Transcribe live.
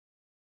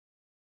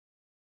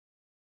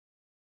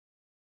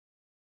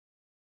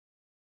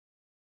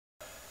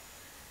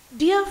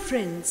Dear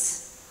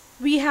friends,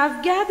 we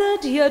have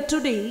gathered here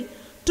today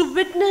to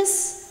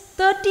witness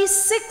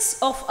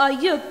 36 of our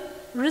youth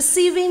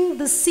receiving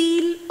the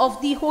seal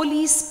of the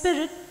Holy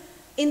Spirit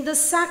in the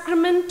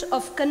Sacrament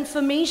of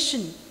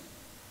Confirmation.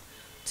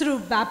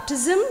 Through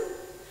baptism,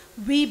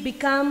 we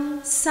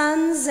become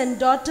sons and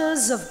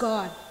daughters of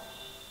God.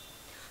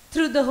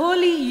 Through the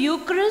Holy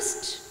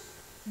Eucharist,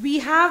 we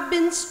have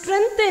been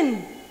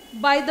strengthened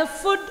by the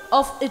food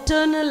of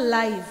eternal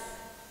life.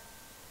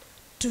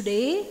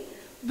 Today,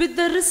 with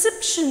the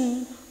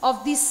reception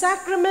of the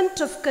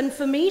Sacrament of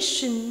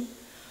Confirmation,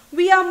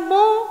 we are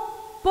more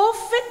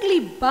perfectly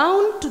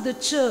bound to the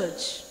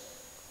Church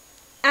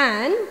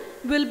and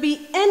will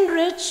be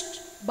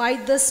enriched by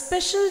the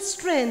special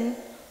strength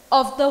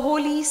of the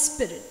Holy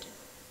Spirit,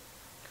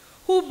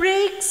 who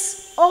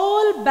breaks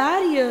all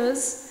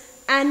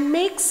barriers and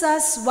makes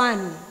us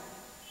one.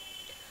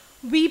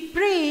 We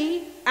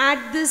pray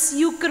at this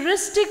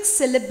Eucharistic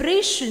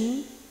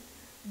celebration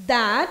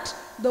that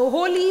the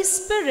Holy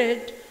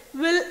Spirit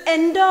will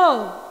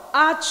endow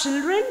our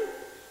children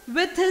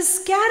with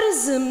His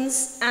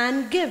charisms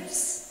and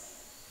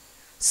gifts,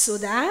 so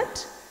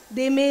that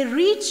they may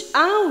reach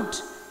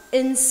out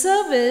in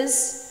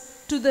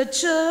service to the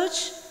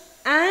Church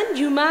and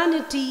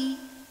humanity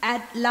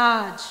at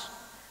large,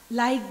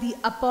 like the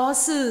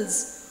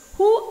apostles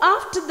who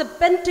after the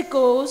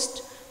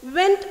Pentecost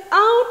went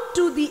out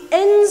to the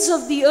ends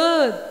of the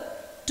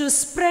earth to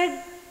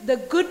spread the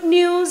good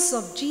news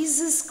of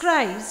Jesus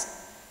Christ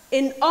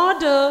in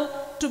order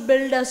to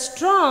build a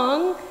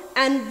strong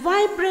and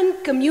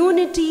vibrant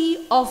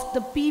community of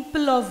the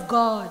people of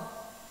God.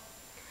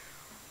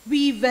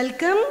 We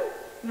welcome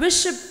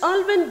Bishop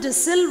Allwyn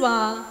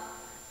D'Silva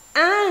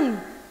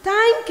and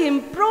thank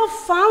him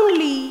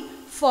profoundly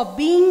for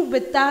being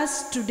with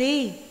us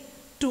today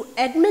to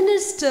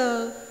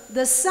administer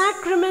the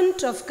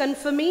Sacrament of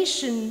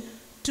Confirmation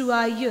to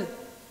our youth.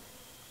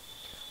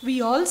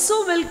 We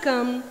also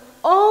welcome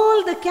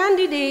all the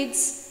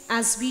candidates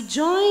as we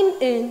join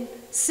in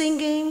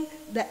singing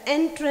the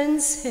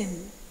entrance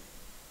hymn.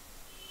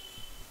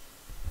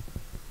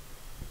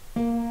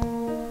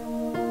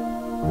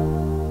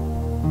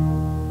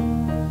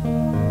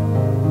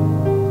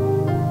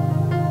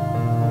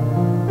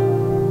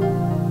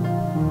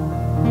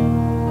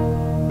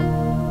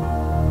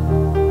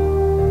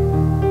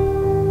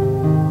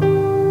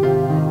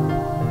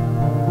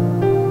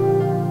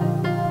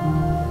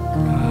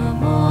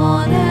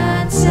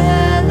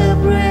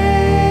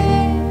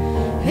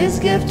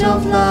 Gift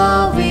of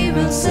love we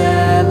will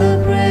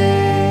celebrate,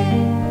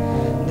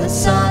 the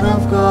Son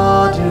of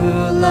God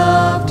who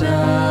loved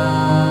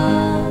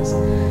us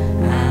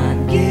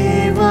and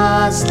gave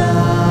us life.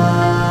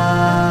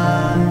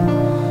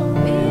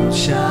 We'll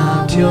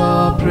shout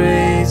your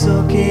praise,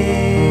 O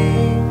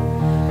King.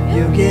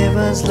 You give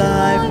us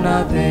life,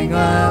 nothing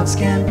else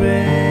can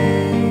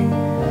bring.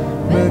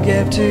 We'll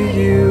give to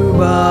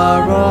you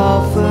our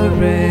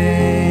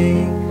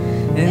offering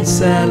in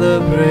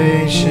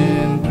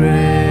celebration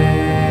praise.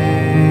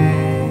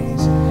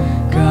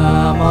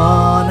 Come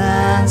on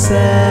and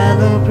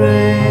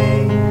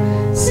celebrate,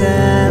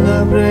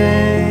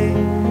 celebrate,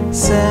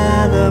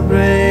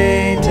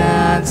 celebrate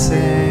and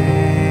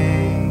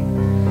sing.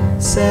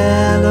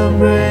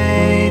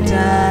 Celebrate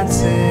and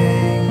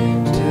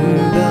sing to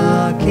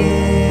the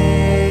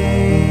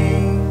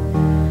King.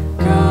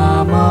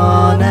 Come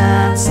on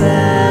and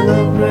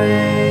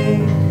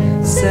celebrate,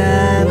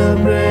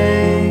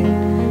 celebrate,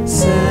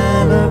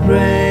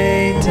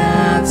 celebrate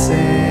and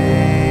sing.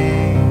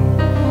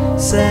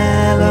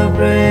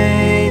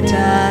 Celebrate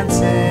and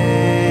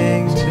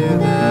sing to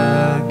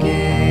the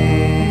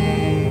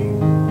King.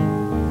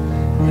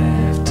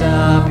 Lift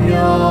up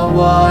your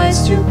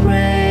voice to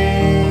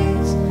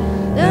praise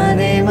the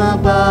name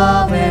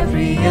above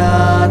every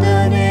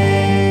other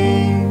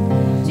name,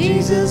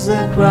 Jesus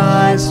the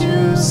Christ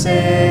who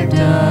saved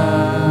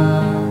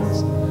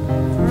us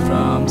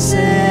from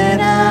sin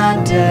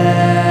and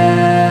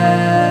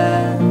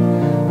death.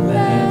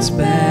 Let's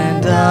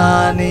bend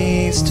our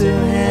knees to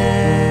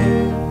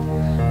Him,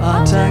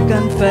 our tongue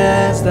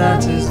confess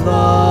that He's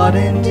Lord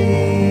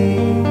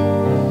indeed.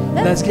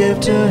 Let's give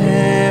to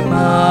Him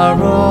our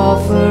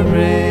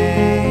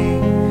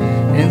offering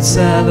in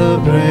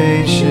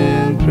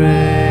celebration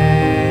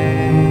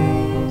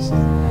praise.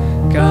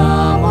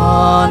 Come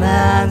on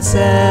and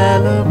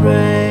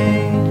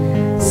celebrate,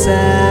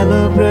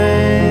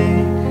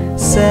 celebrate,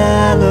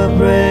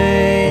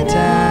 celebrate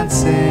and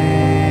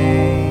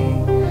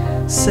sing.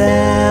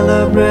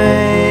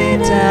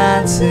 Celebrate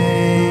and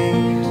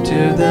sing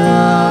to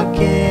the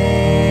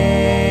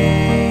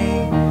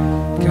King.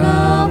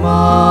 Come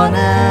on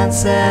and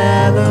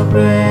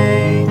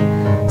celebrate,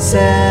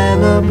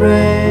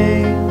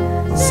 celebrate,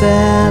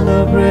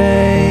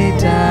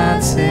 celebrate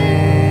and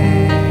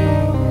sing.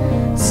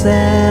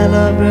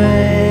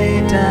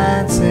 Celebrate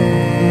and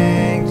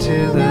sing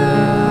to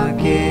the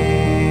King.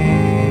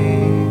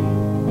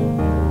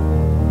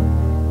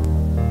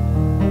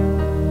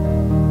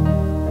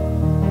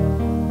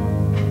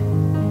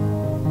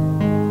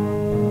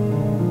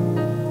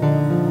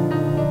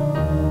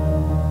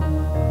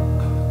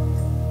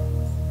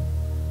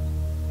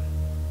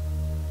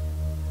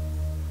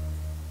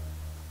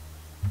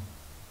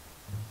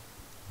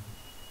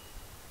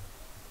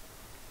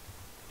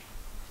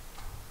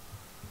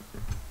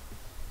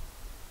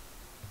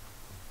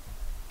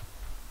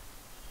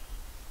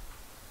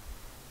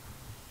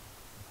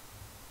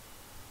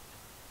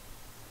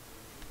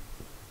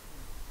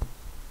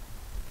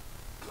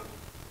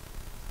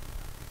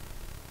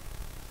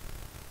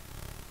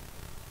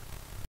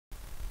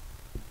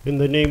 In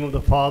the name of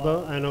the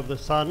Father, and of the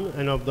Son,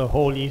 and of the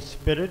Holy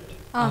Spirit.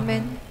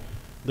 Amen.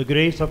 The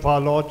grace of our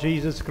Lord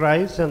Jesus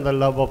Christ, and the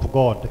love of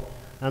God,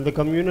 and the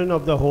communion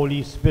of the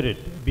Holy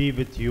Spirit be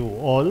with you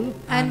all.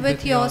 And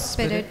with your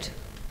spirit.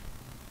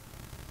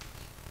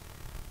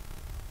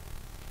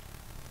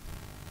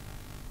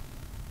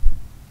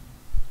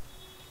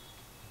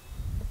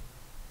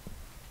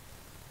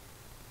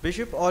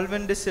 Bishop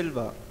Allwyn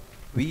D'Silva,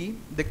 we,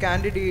 the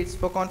candidates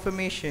for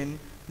confirmation,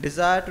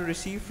 desire to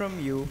receive from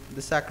you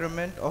the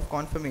sacrament of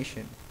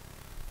confirmation,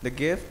 the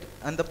gift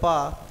and the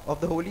power of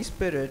the Holy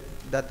Spirit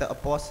that the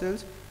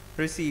apostles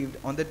received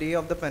on the day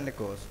of the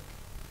Pentecost.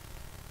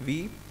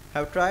 We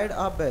have tried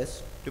our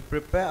best to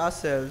prepare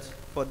ourselves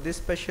for this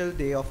special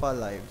day of our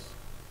lives.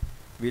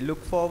 We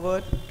look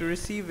forward to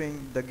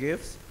receiving the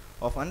gifts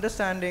of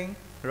understanding,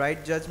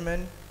 right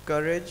judgment,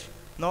 courage,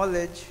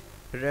 knowledge,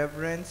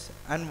 reverence,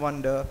 and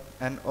wonder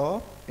and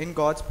awe in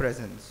God's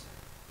presence.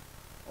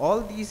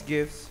 All these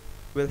gifts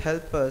will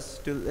help us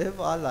to live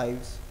our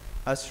lives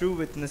as true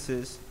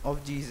witnesses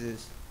of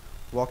Jesus,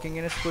 walking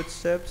in his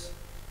footsteps,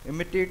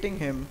 imitating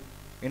him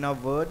in our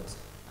words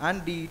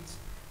and deeds,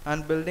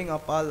 and building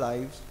up our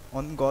lives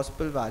on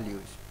gospel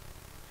values.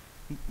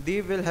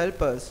 They will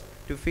help us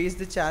to face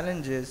the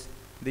challenges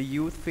the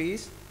youth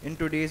face in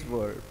today's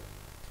world.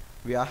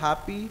 We are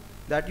happy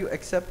that you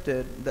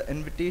accepted the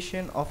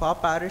invitation of our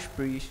parish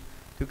priest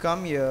to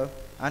come here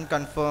and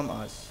confirm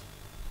us.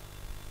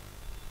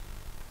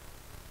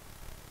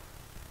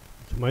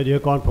 My dear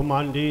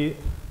confirmandi,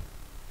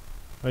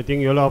 I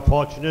think you are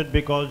fortunate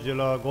because you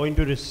are going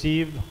to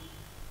receive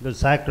the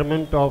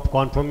sacrament of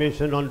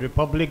confirmation on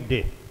Republic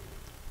Day.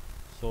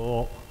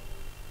 So,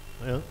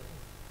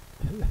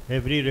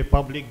 every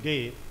Republic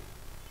Day,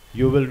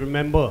 you will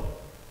remember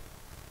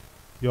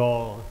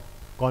your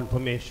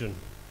confirmation,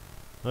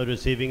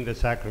 receiving the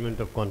sacrament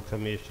of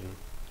confirmation.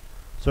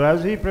 So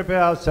as we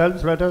prepare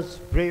ourselves, let us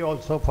pray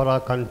also for our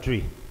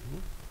country.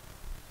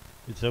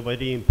 It's a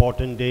very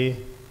important day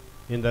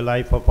in the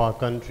life of our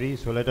country,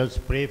 so let us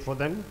pray for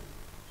them,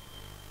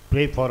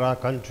 pray for our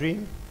country.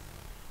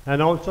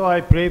 And also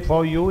I pray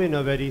for you in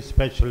a very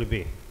special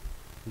way,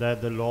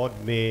 that the Lord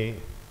may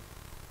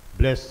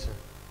bless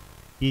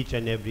each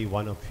and every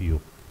one of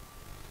you.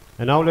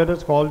 And now let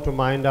us call to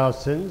mind our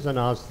sins and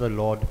ask the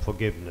Lord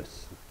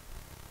forgiveness.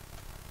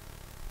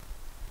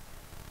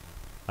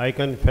 I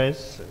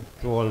confess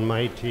to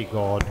Almighty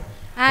God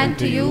And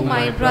to you,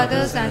 my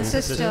brothers and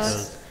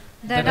sisters,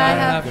 that I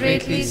have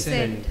greatly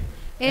sinned,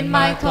 in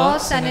my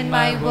thoughts and in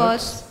my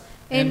words,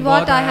 in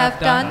what I have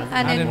done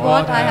and in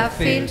what I have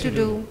failed to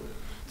do,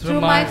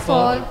 through my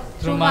fault,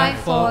 through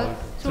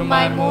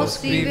my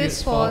most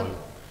grievous fault.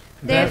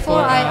 Therefore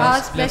I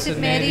ask Blessed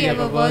Mary,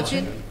 ever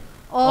Virgin,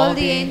 all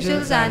the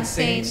angels and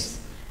saints,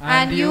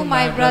 and you,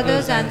 my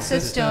brothers and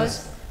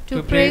sisters,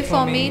 to pray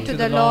for me to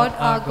the Lord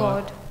our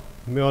God.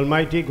 May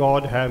Almighty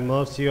God have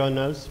mercy on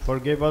us,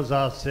 forgive us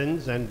our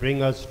sins, and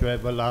bring us to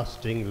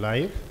everlasting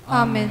life.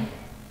 Amen.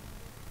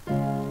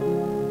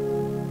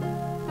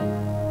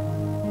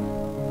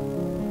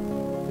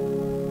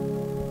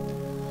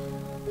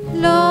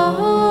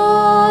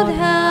 Lord,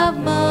 have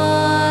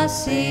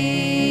mercy.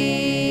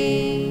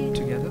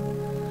 Together.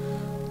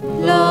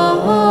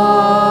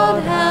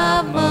 Lord,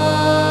 have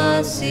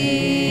mercy.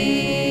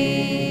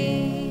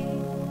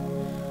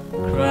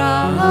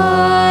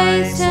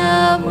 Christ,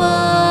 have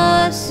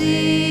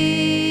mercy.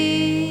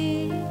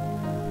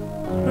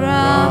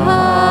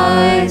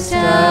 Christ,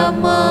 have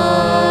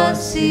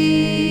mercy.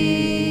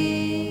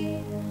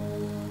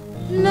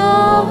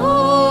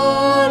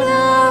 Lord,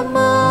 have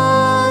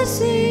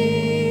mercy.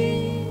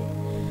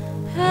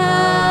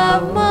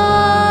 Have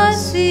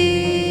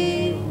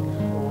mercy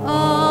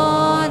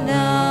on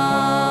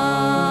us.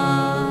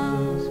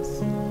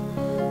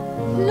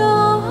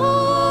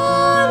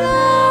 Lord,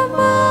 have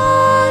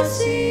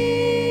mercy.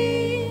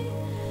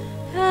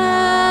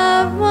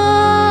 Have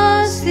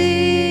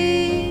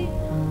mercy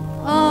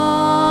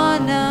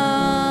on us.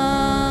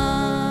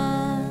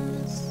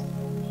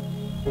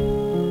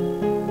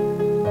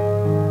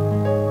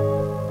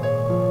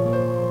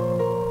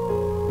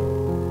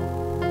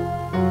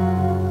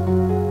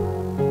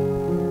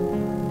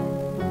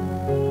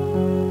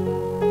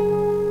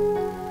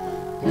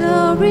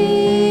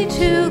 Glory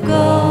to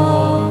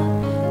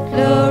God,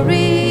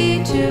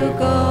 glory to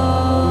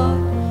God,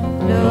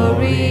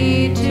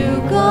 glory to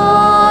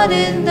God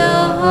in the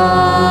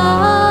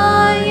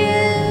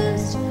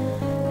highest,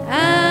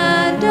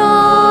 and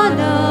on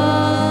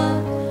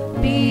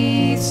earth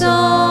peace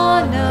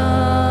on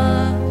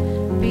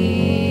earth,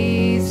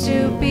 peace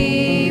to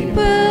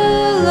people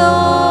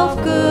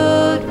of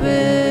good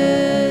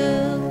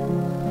will.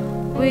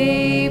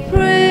 We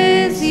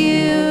praise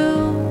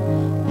you,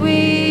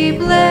 we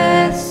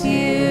bless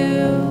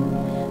you,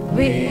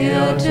 we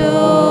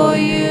adore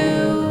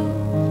you,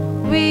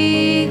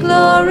 we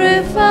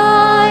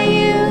glorify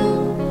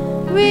you,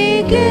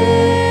 we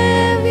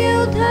give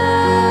you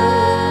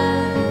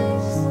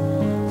thanks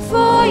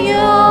for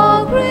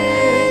your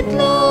great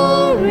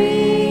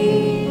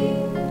glory,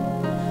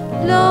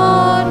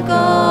 Lord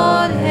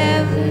God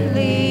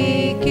heavenly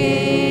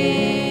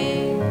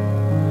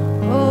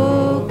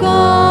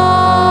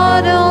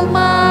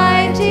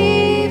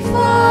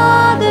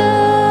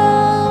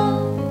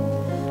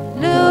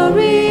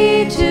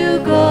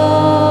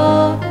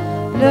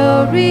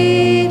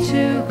Glory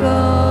to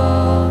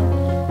God.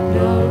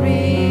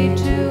 Glory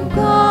to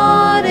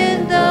God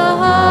in the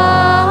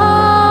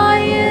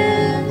highest,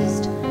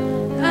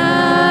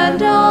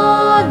 and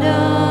on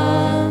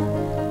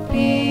earth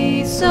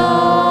peace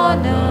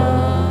on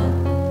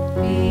earth,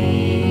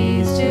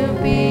 peace to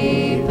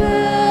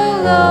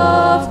people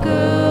of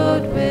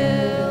good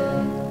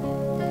will.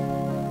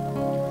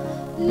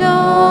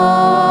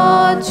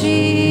 Lord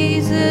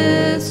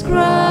Jesus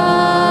Christ,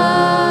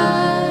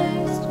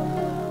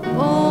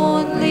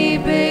 only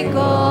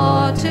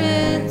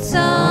begotten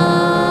Son,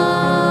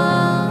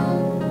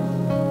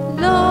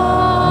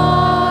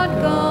 Lord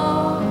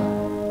God,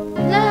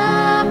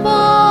 Lamb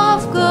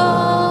of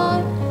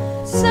God,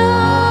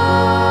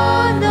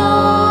 Son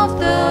of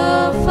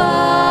the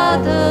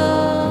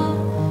Father,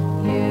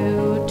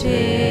 you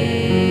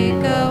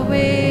take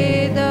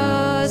away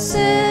the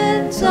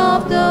sins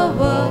of the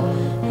world.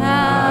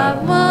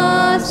 Have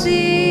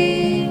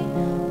mercy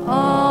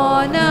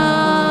on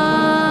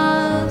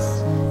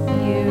us.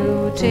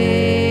 You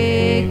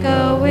take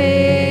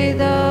away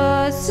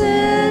the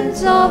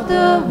sins of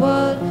the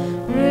world.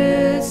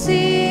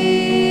 Receive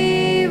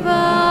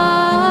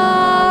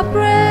our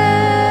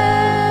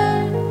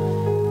prayer.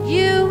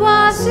 You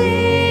are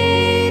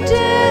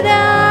seated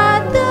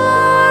at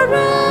the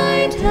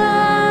right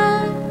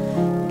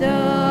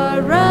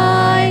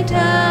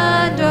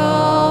hand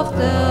of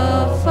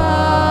the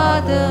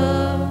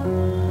Father.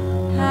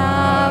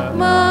 Have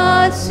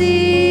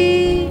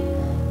mercy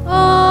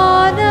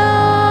on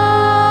us.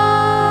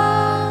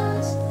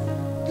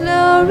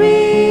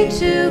 Glory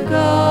to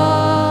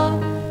God.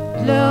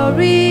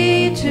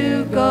 Glory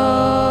to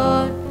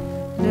God.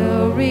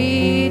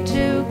 Glory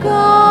to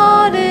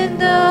God in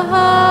the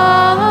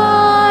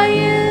highest,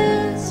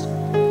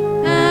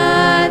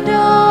 and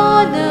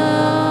on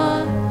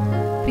earth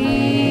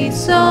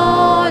peace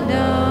on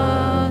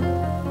earth,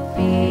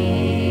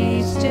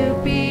 peace to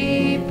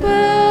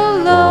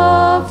people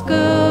of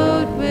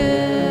good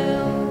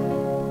will.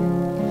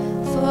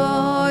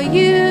 For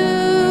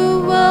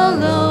you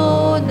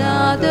alone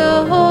are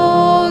the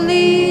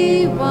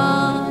Holy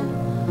One.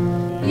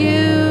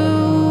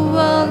 You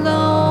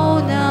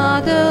alone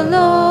are the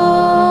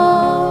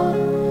Lord.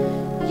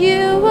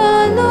 You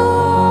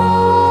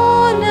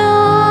alone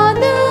are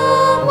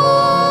the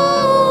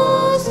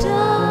Most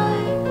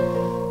High.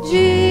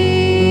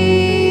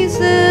 Jesus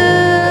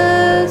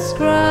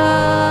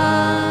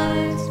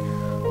Christ,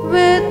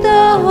 with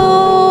the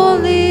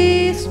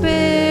Holy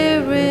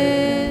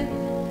Spirit,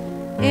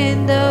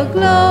 in the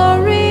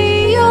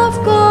glory of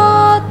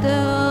God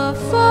the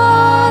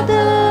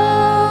Father.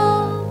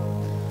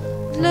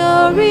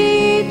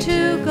 Glory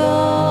to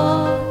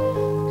God.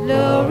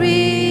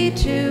 Glory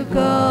to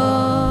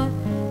God.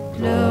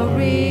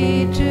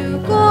 Glory to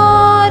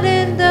God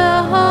in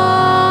the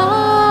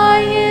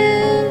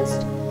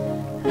highest,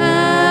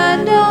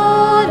 and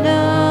on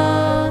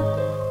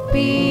earth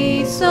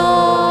peace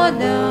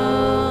on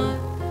earth,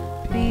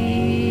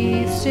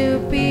 peace to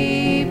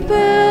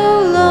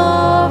people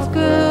of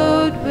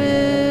good will.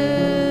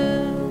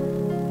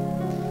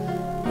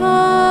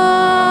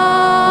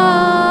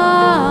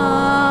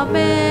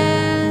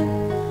 Amen.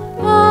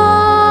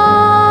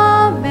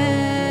 Amen.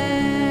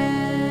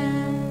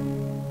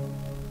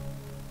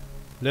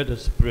 Let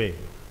us pray.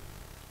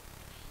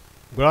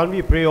 Grant,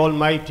 we pray,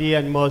 Almighty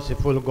and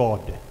merciful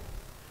God,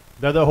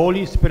 that the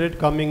Holy Spirit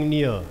coming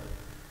near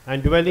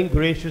and dwelling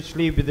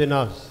graciously within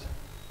us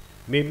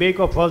may make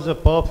of us a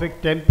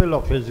perfect temple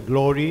of His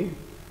glory,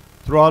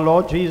 through our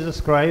Lord Jesus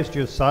Christ,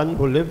 your Son,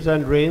 who lives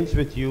and reigns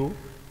with you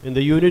in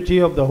the unity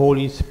of the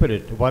Holy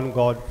Spirit, one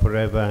God,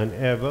 forever and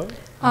ever.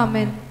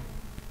 Amen.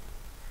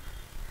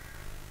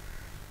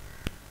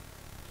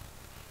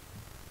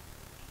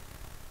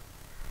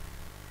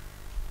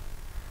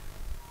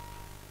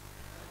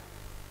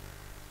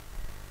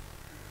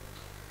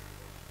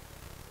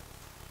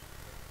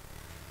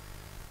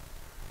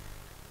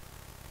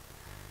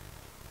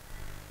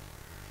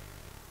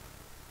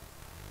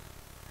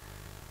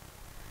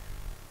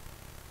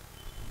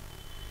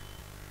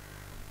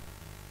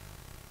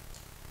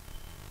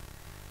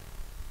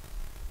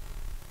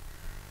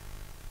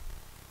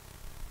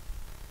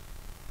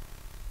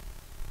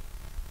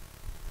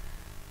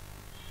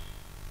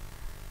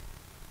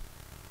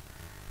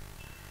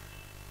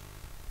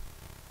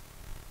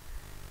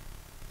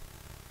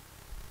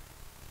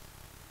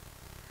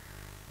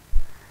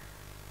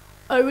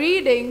 A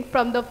reading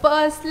from the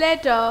first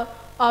letter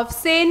of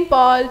St.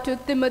 Paul to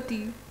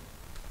Timothy.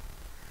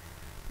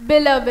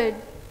 Beloved,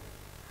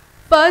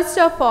 first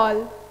of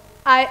all,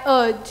 I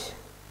urge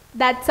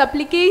that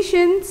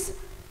supplications,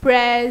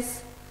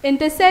 prayers,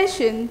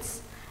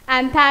 intercessions,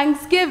 and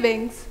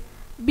thanksgivings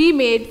be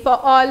made for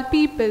all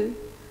people,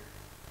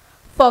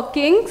 for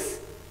kings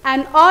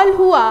and all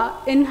who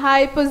are in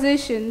high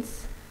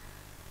positions,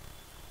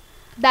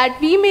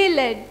 that we may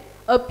lead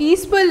a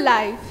peaceful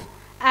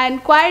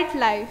and quiet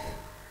life,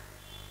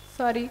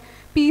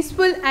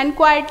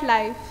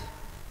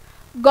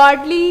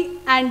 godly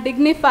and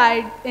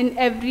dignified in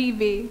every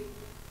way.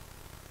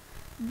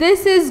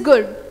 This is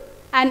good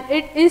and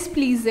it is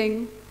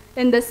pleasing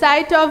in the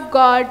sight of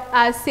God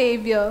our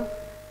Savior,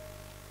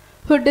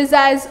 who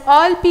desires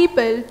all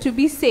people to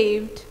be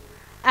saved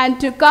and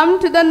to come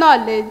to the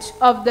knowledge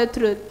of the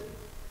truth.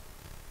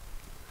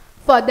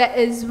 For there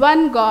is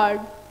one God,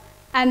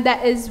 and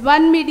there is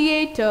one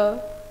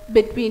mediator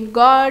between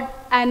God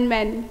and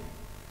men,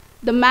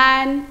 the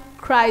man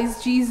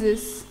Christ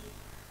Jesus,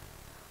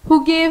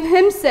 who gave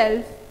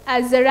himself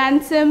as a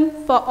ransom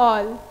for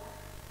all,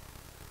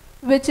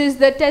 which is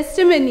the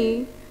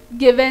testimony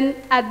given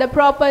at the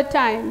proper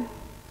time.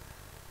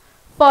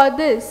 For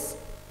this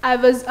I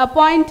was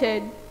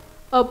appointed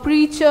a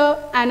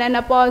preacher and an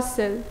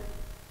apostle.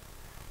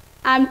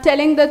 I am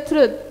telling the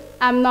truth,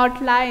 I am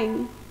not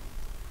lying,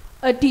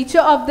 a teacher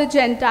of the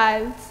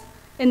Gentiles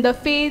in the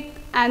faith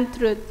and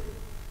truth.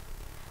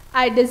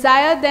 I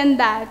desire then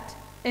that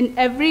in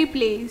every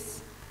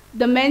place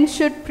the men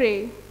should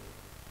pray,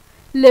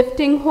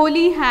 lifting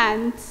holy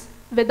hands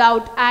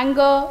without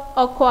anger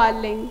or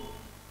quarreling.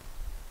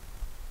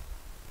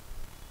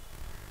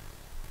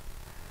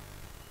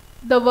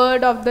 The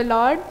word of the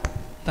Lord.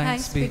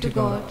 Thanks be to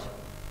God.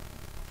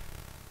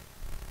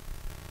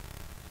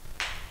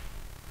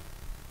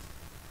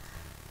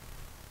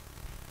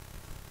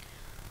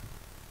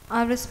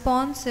 Our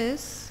response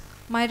is,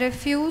 my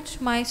refuge,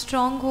 my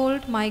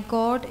stronghold, my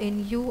God,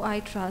 in you I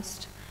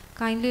trust.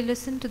 Kindly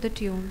listen to the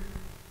tune.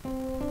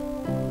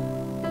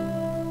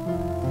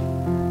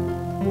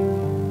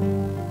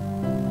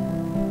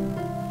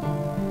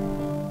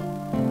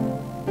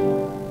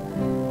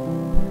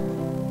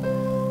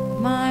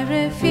 My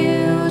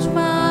refuge,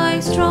 my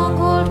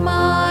stronghold,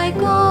 my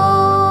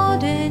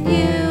God, in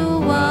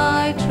you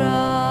I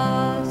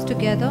trust.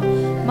 Together.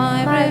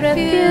 My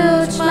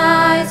refuge,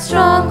 my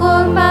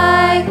stronghold,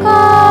 my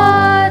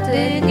God,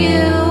 in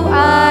you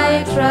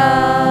I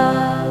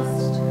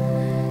trust.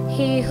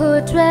 He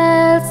who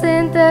dwells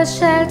in the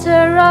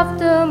shelter of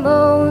the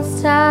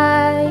Most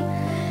High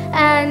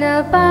and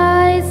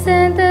abides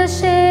in the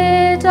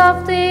shade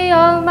of the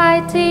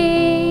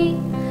Almighty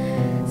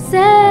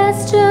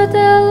says to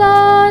the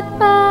Lord,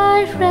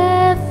 my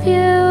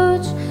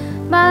refuge,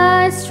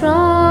 my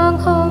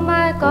stronghold,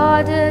 my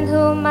God, in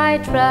whom I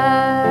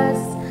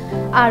trust.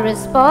 Our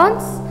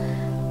response: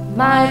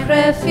 my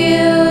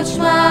refuge,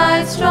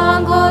 my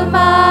stronghold,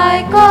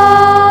 my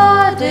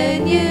God,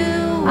 in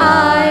you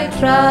I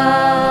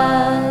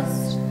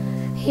trust.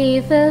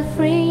 He will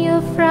free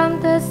you from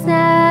the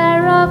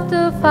snare of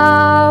the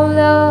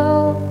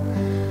fowler,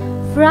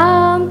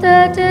 from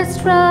the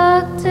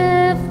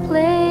destructive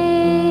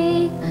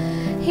plague.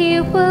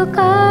 He will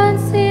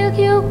conceal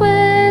you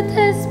with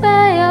his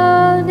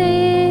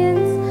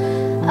pioneers.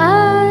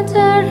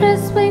 Under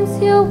his wings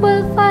you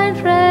will find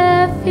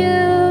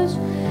refuge.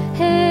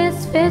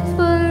 His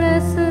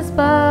faithfulness is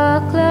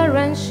buckler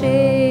and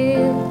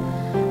shield.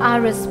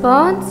 Our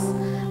response: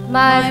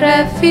 my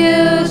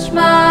refuge,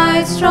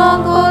 my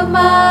stronghold,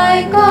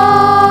 my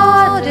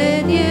God,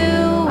 in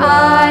you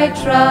I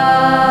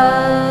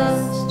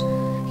trust.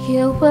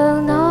 You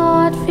will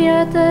not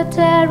fear the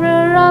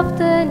terror of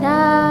the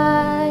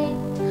night,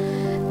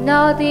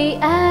 nor the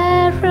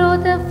arrow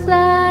that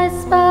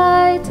flies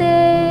by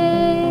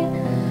day,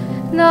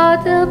 nor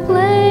the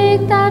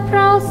plague that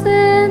prowls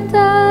in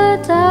the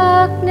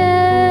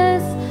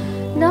darkness,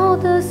 nor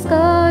the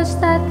scourge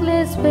that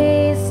lays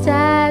waste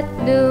at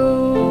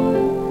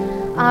noon.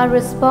 Our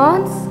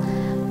response: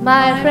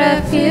 my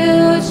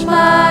refuge,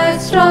 my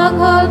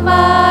stronghold,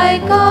 my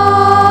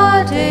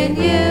God, in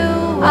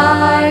you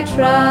I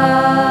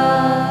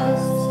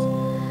trust.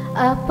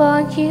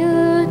 Upon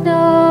you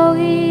no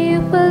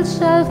evil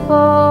shall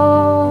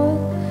fall,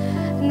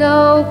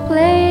 no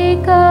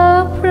plague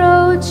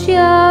approach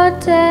your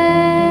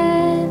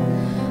tent.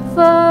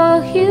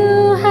 For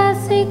you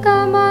has he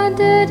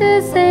commanded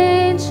his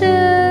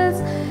angels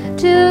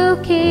to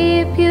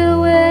keep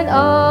you in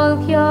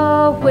all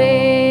your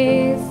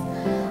ways.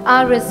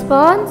 Our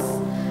response: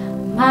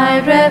 my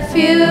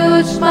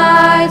refuge,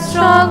 my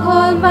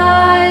stronghold,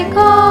 my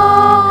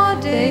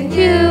God, in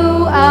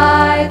you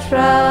I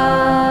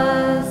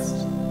trust.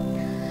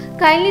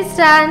 Kindly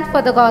stand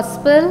for the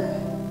gospel.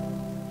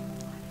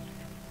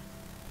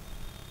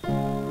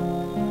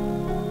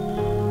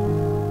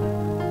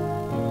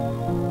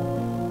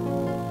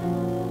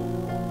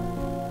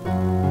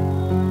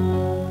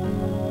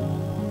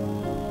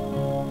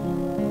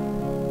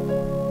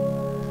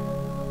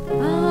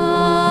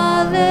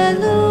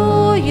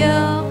 Alleluia,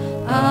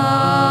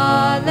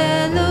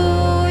 alleluia,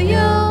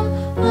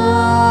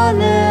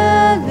 alleluia.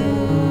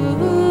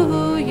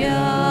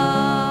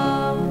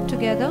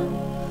 Together.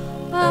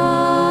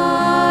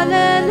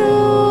 Alleluia,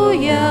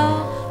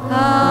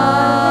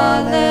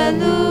 alleluia,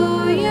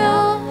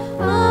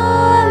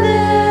 alleluia.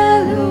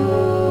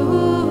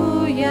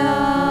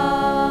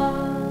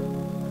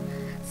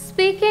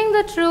 Speaking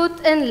the truth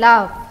in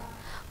love,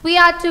 we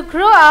are to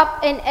grow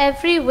up in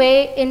every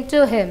way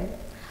into Him,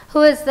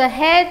 who is the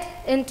head,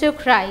 into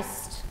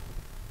Christ.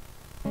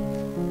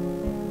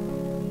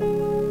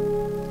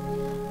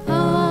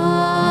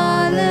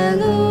 Alleluia,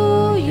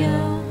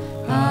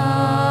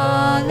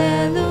 alleluia.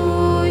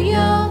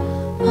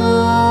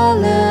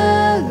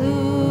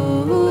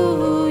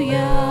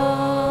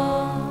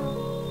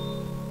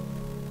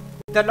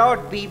 The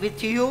Lord be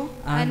with you.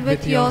 And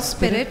with your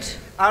spirit.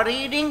 A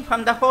reading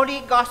from the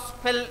Holy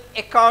Gospel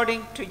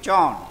according to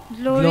John.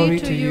 Glory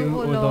to you,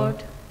 O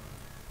Lord.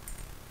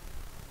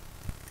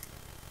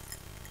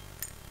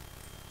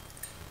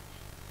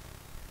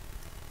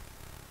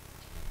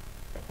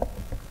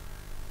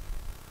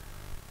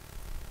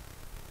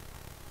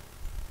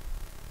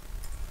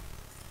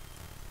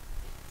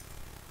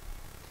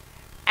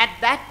 At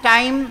that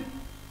time,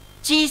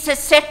 Jesus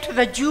said to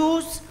the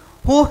Jews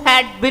who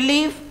had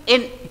believed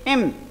in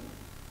him,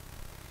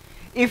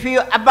 "If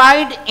you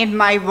abide in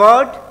my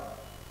word,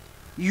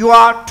 you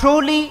are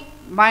truly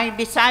my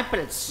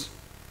disciples,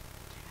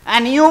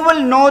 and you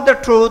will know the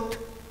truth,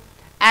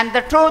 and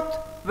the truth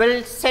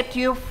will set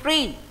you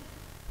free."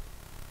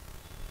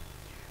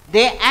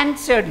 They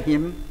answered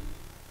him,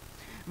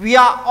 "We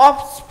are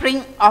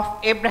offspring of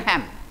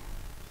Abraham,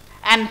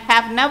 and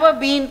have never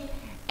been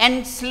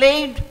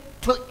enslaved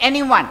to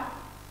anyone.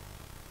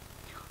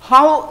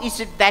 How is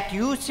it that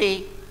you say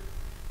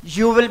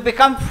you will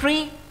become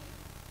free?"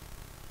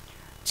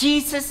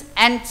 Jesus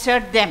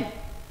answered them,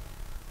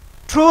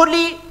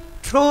 "Truly,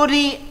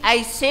 truly,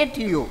 I say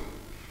to you,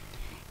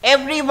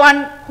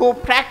 everyone who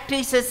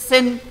practices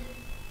sin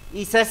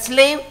is a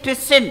slave to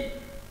sin.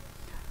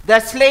 The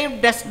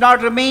slave does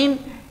not remain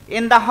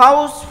in the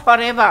house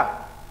forever.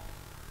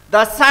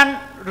 The Son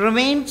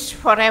remains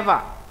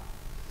forever.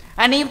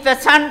 And if the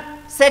Son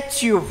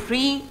sets you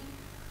free,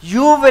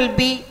 you will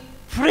be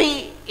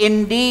free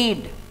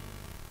indeed.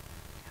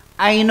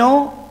 I know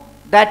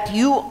that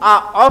you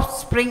are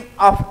offspring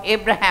of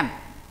Abraham,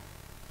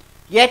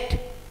 yet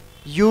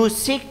you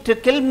seek to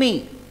kill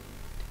me,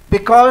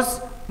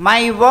 because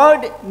my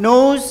word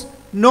knows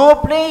no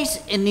place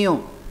in you.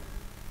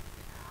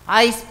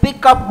 I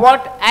speak of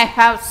what I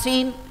have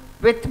seen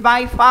with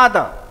my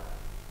father,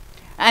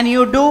 and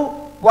you do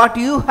what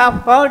you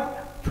have heard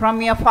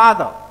from your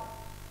father."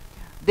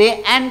 They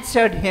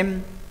answered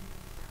him,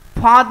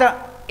 "Father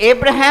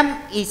Abraham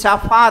is our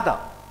father."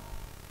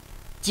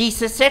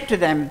 Jesus said to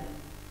them,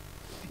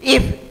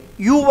 "If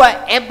you were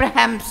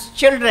Abraham's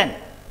children,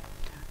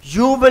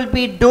 you will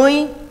be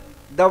doing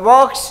the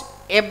works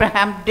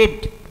Abraham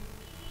did.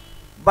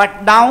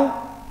 But now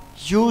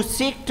you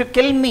seek to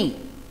kill me,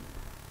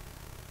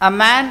 a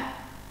man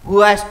who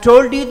has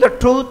told you the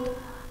truth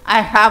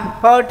I have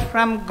heard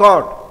from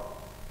God.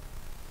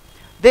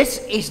 This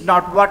is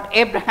not what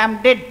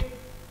Abraham did.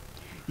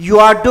 You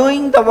are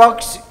doing the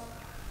works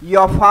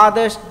your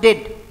fathers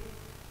did."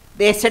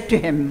 They said to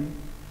him,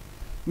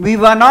 "We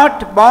were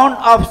not born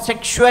of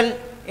sexual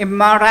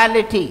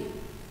immorality.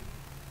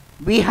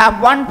 We have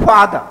one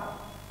Father,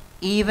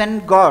 even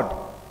God."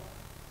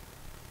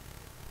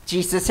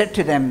 Jesus said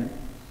to them,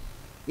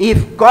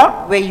 "If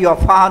God were your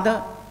Father,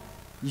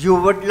 you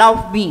would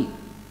love me,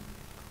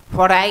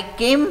 for I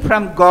came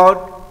from God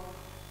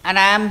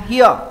and I am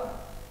here.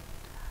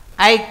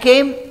 I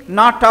came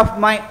not of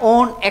my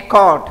own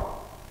accord,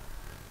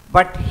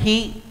 but he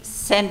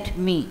sent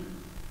me."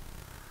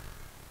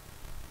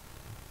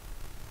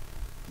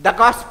 The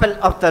Gospel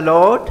of the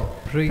Lord.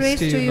 Praise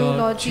to you,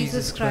 Lord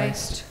Jesus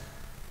Christ.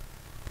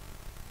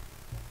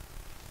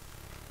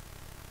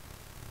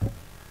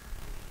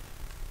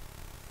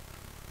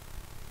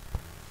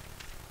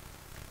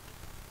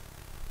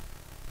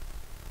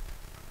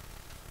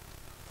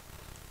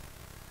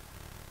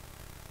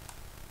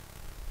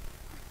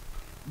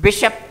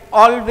 Bishop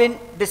Allwyn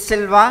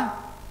D'Silva,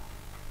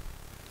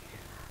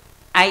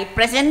 I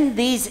present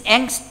these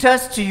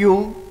youngsters to you,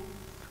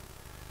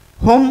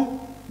 whom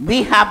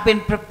we have been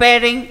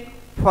preparing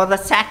for the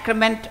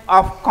sacrament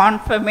of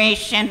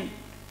confirmation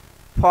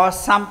for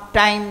some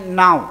time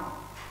now.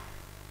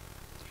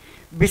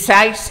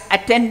 Besides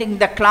attending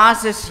the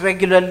classes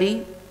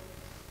regularly,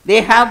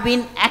 they have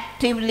been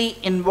actively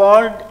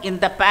involved in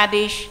the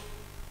parish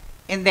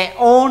in their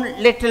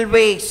own little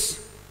ways.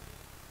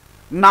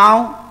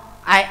 Now,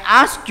 I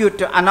ask you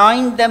to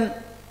anoint them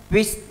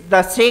with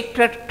the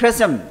sacred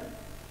chrism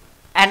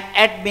and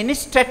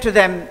administer to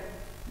them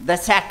the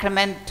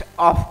sacrament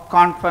of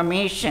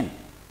confirmation.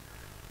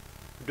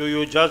 Do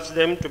you judge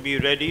them to be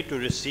ready to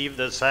receive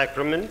the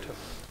sacrament?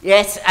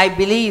 Yes, I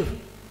believe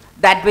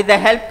that with the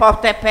help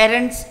of their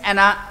parents and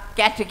our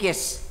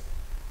catechists,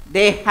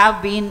 they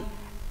have been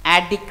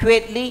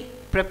adequately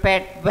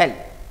prepared well.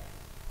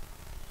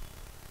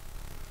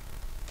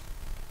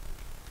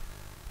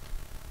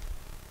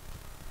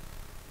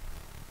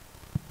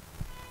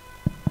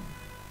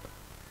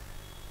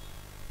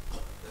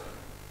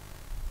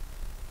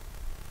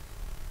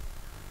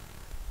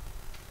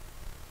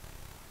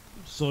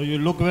 So you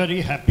look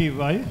very happy,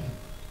 why?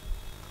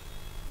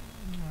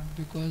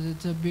 Because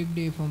it's a big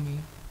day for me.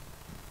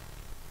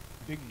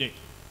 Big day.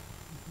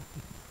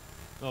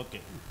 Okay.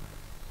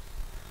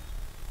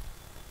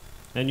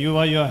 And you,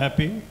 why you're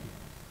happy?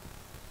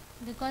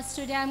 Because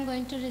today I'm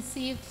going to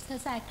receive the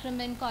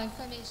sacrament,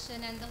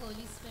 confirmation and the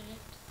Holy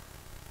Spirit.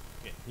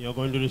 Okay. You're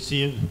going to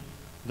receive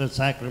the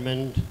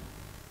sacrament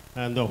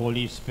and the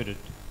Holy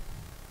Spirit.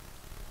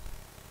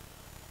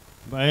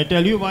 But I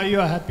tell you why you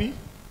are happy.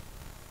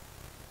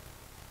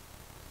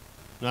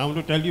 Now I want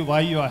to tell you why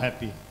you are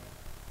happy.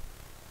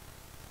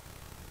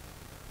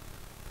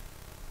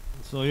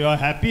 So you are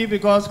happy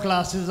because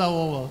classes are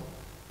over.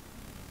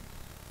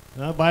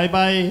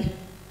 Bye-bye,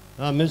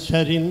 Miss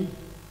Sherin,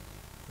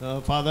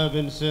 Father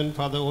Vincent,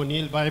 Father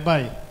Oniel,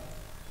 bye-bye.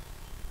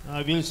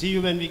 We'll see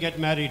you when we get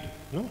married.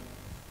 No?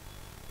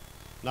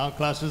 Now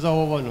classes are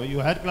over. No? You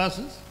had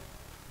classes?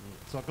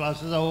 So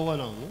classes are over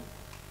now. No?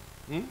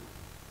 Hmm?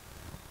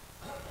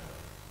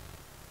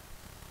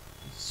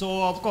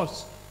 So of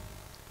course,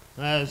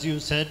 as you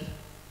said,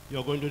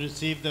 you're going to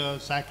receive the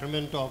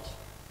sacrament of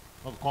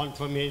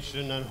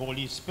confirmation and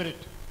Holy Spirit.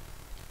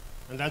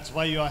 And that's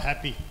why you are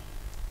happy.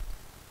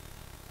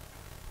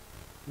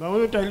 Now I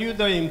want to tell you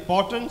the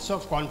importance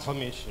of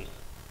confirmation.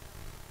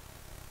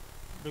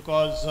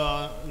 Because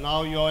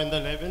now you're in the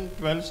 11th,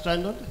 12th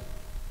standard.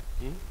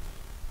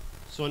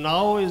 So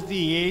now is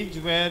the age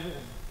where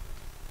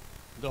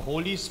the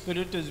Holy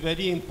Spirit is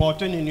very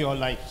important in your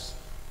lives.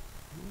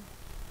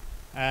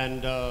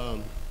 And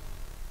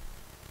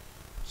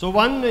so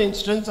one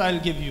instance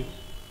I'll give you.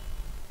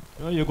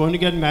 You're going to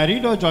get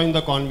married or join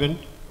the convent?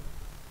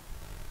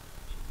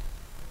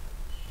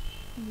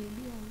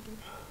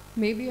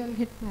 Maybe I'll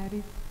get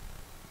married.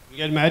 You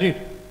get married?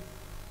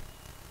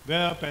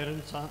 Where our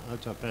parents are?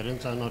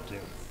 Parents are not here.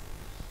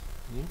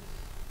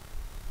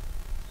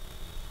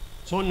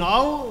 So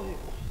now,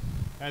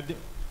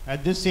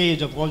 at this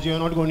age, of course, you're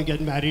not going to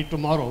get married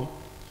tomorrow.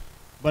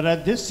 But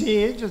at this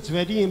age, it's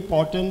very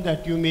important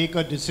that you make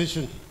a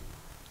decision.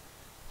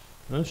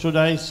 Should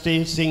I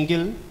stay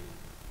single?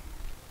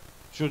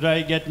 Should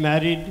I get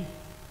married?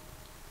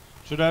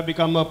 Should I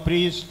become a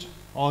priest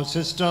or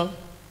sister?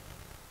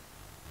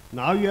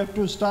 Now you have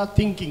to start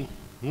thinking.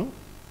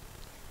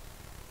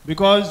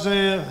 Because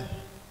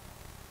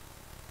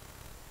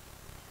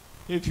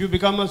if you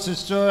become a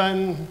sister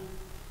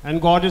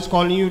and God is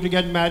calling you to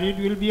get married,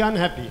 you will be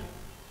unhappy.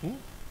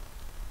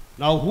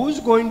 Now who's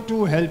going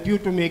to help you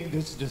to make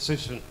this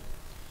decision?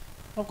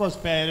 Of course,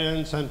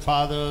 parents and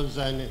fathers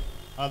and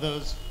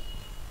others.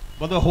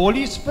 But the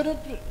Holy Spirit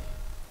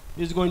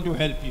is going to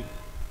help you.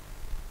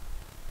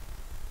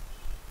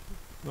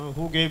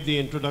 Who gave the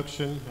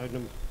introduction? I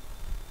don't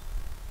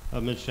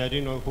know. Ms.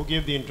 Sherry, no, who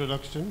gave the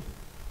introduction?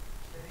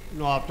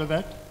 No, after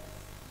that?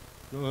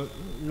 No,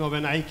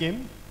 when I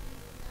came?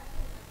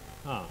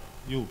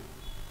 You.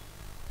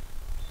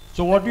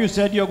 So what you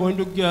said, you're going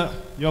to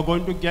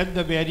get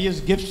the various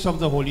gifts of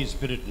the Holy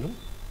Spirit. No?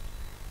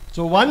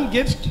 So one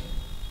gift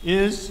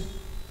is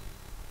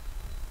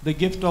the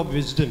gift of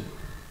wisdom.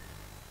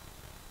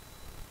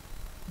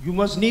 You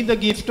must need the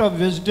gift of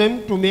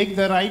wisdom to make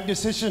the right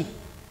decision.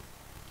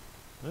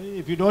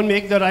 If you don't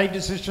make the right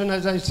decision,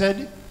 as I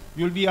said,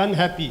 you'll be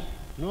unhappy.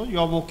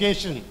 Your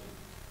vocation.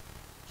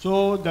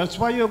 So that's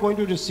why you're going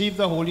to receive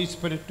the Holy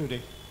Spirit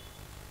today.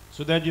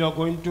 So that you're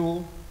going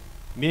to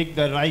make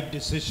the right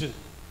decision.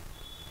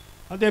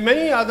 There are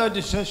many other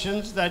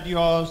decisions that you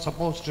are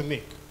supposed to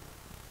make.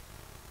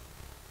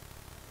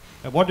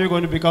 What are you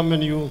going to become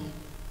when you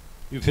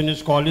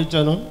finish college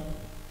and all?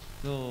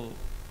 So,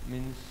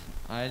 means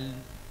I'll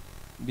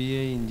be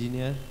an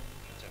engineer.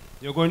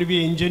 You're going to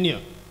be an engineer.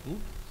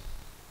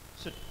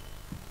 Sit.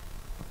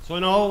 So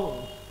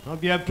now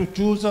we have to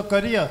choose a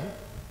career.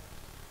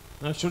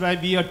 Now, should I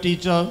be a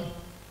teacher?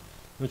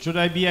 Should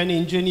I be an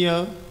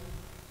engineer?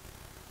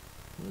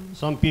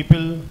 Some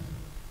people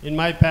in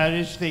my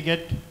parish, they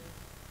get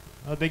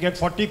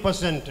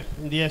 40%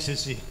 in the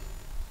SSC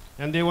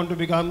and they want to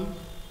become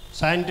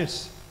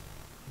scientists.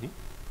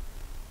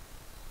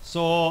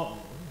 So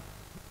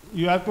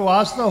you have to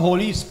ask the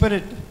Holy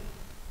Spirit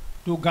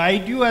to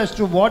guide you as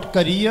to what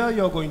career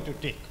you're going to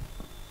take.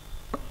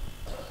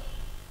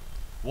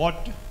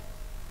 What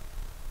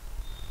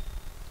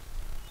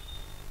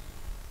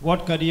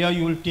career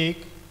you will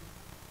take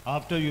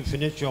after you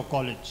finish your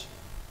college.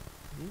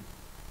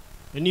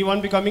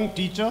 Anyone becoming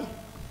teacher?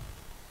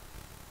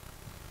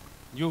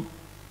 You.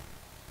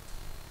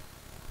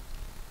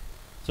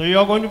 So you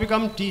are going to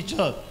become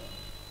teacher.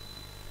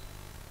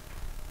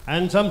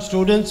 And some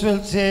students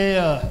will say,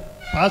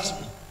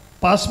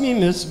 pass me,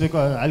 miss,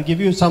 because I'll give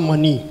you some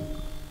money.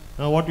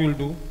 Now what you will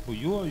do? For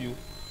you or you? You.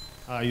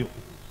 I will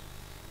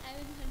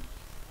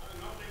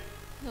not.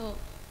 No.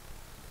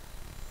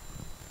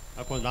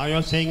 Of course, now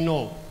you're saying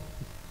no.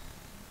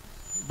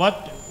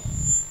 But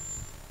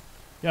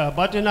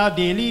in our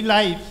daily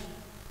life,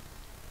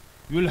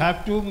 you'll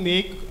have to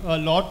make a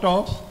lot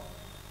of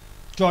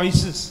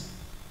choices.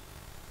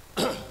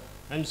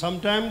 And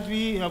sometimes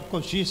of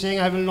course, she's saying,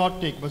 I will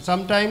not take. But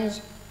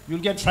sometimes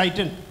you'll get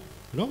frightened,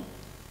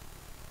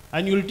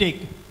 and you'll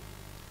take.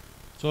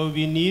 So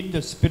we need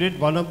the Spirit.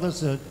 One of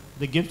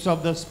the gifts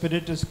of the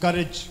Spirit is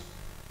courage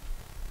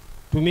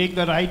to make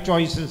the right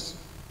choices,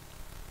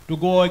 to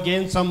go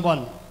against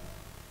someone,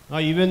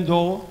 even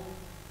though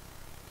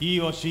he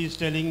or she is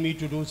telling me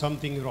to do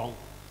something wrong.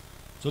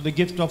 So the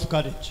gift of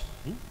courage.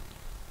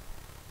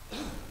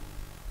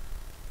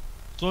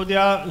 So there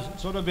are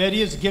sort of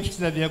various gifts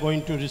that we are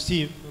going to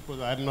receive. Of course,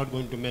 I am not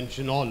going to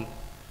mention all.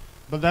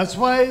 But that's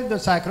why the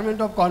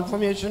sacrament of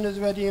confirmation is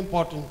very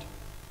important.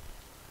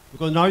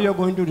 Because now you're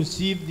going to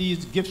receive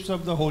these gifts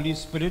of the Holy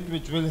Spirit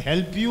which will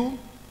help you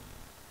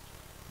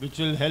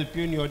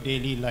in your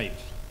daily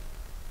life.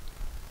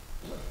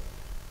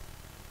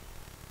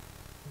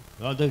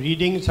 The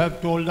readings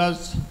have told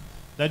us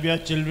that we are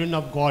children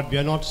of God. We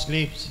are not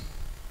slaves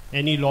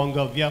any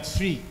longer. We are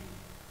free.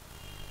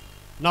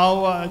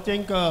 Now, I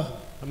think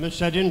Ms.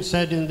 Shadin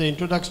said in the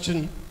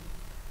introduction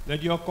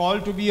that you are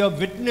called to be a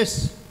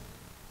witness.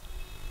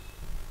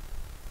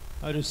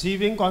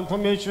 Receiving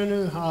confirmation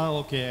is,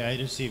 okay, I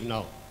receive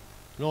now.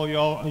 No,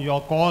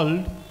 you're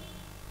called.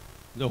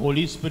 The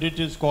Holy Spirit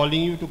is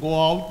calling you to go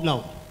out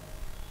now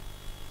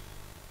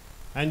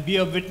and be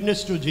a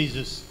witness to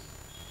Jesus.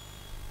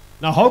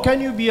 Now, how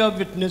can you be a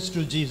witness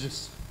to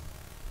Jesus?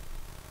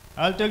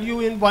 I'll tell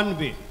you in one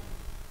way.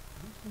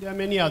 There are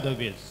many other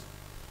ways.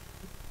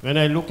 When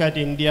I look at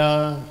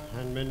India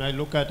and when I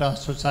look at our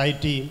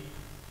society,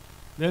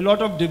 there are a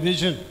lot of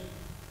division.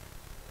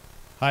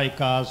 High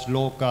caste,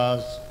 low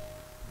caste,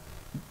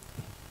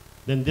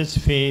 then this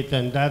faith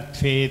and that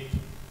faith,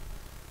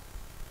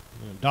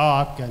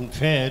 dark and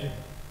fair.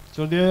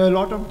 So there are a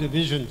lot of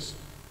divisions.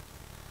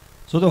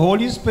 So the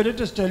Holy Spirit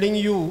is telling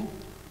you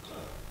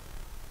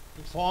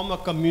to form a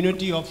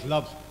community of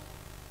love.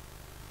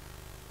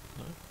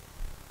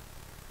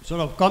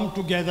 Sort of come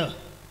together,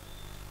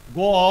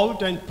 go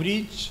out and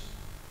preach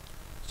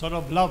sort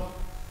of love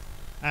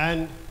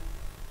and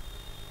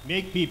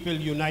make people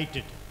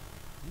united.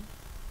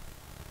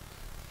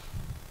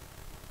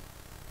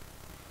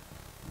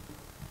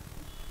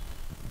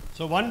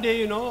 So one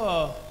day,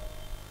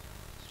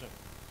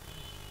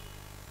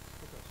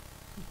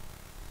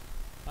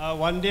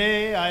 one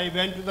day I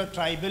went to the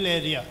tribal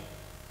area,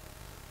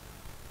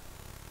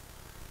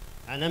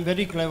 and I'm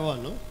very clever,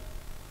 no?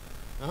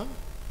 Huh?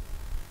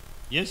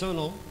 Yes or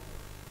no?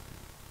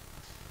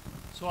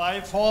 So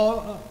I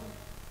found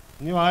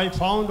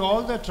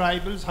all the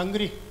tribals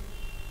hungry.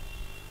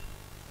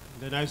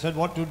 Then I said,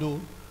 what to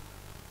do?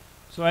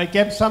 So I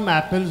kept some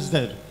apples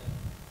there,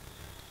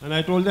 and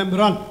I told them,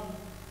 run.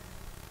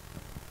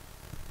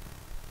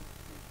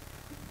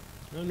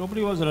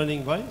 Nobody was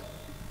running. Why?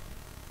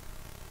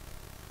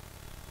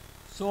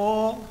 So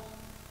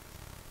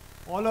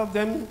all of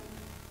them,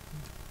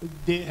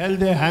 they held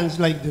their hands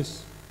like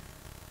this,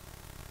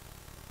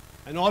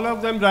 and all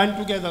of them ran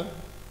together.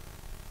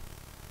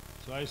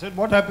 So I said,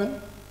 what happened?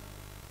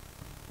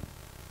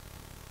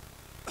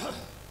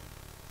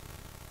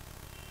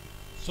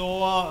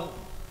 So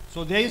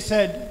they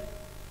said,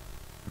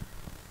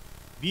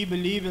 we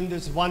believe in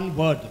this one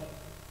word,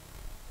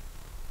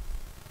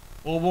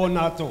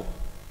 Obonato.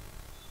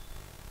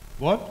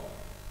 What?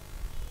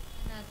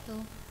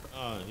 Nato.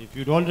 If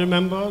you don't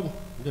remember,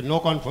 there's no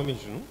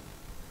confirmation.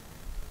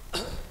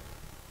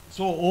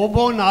 So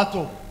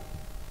Obonato.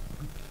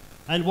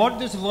 And what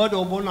this word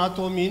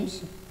Obonato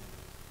means,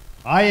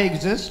 I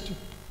exist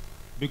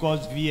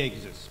because we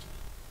exist.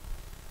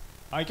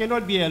 I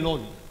cannot be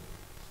alone.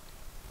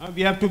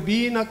 We have to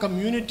be in a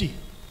community.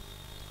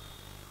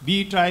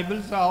 We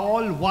tribals are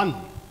all one.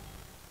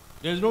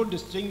 There's no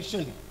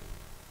distinction.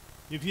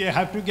 If you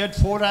have to get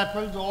 4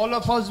 apples, all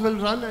of us will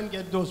run and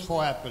get those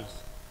 4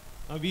 apples.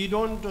 We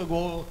don't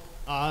go,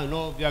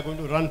 no, we are going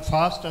to run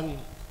fast and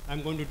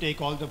I'm going to take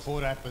all the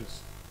 4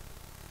 apples.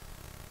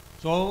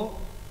 So,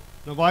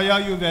 now why are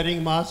you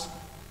wearing mask?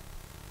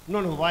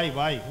 No,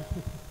 why?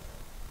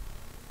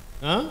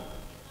 Huh?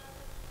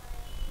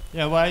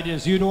 Yeah, why it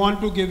is? You don't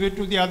want to give it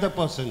to the other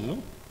person,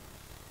 no?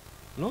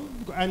 No?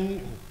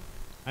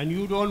 And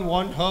you don't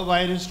want her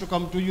virus to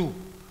come to you.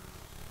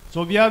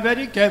 So we are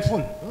very careful.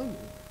 Huh?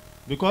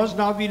 Because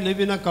now we live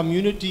in a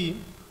community,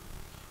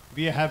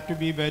 we have to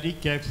be very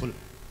careful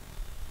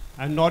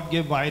and not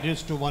give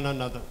virus to one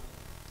another.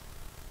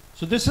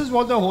 So this is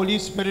what the Holy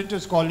Spirit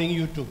is calling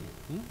you to.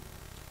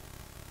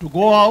 To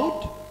go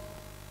out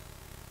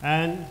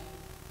and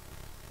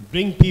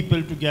bring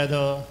people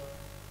together,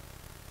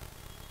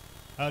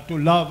 to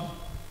love,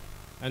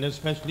 and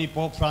especially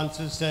Pope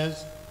Francis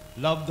says,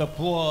 love the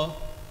poor,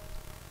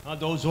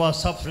 those who are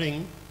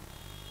suffering.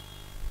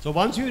 So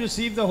once you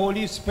receive the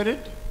Holy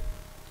Spirit,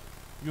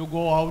 you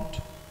go out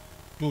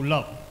to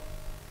love.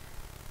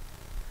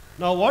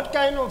 Now what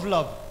kind of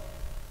love?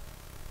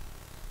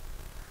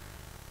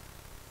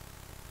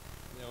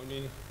 There are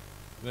only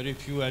very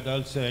few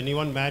adults.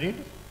 Anyone married?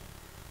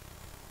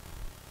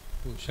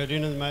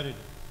 Shadin is married.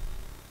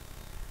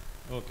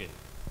 Okay.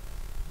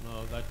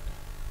 Now that.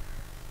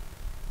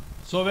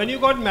 So when you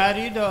got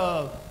married,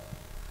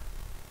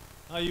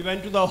 you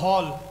went to the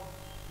hall.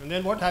 And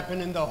then what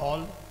happened in the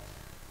hall?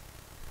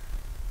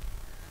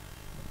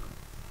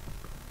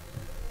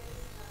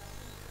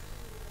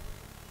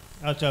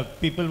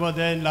 People were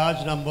there in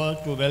large number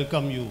to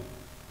welcome you.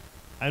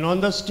 And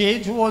on the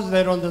stage, who was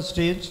there on the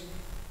stage?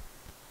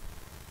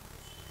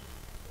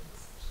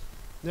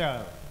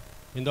 Yeah,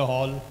 in the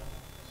hall. No one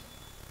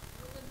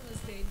was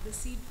there. The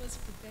seat was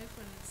prepared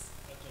for us.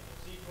 The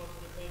seat was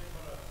prepared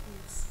for us.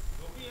 Yes.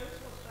 Nobody else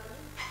was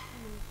standing?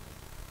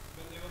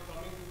 When they were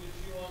coming to wish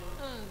you on?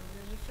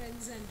 There were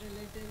friends and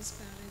relatives,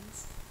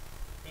 parents.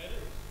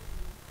 Parents?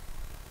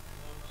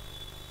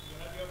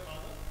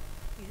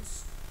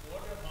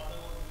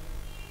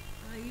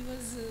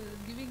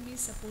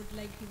 support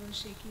like he was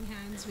shaking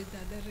hands with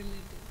other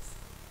relatives.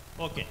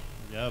 Okay,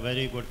 they are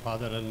very good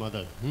father and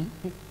mother.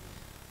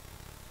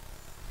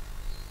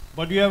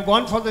 But you have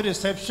gone for the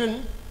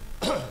reception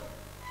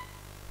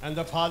and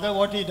the father,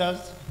 what he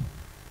does,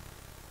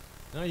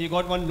 he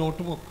got one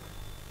notebook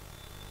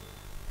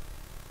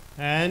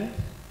and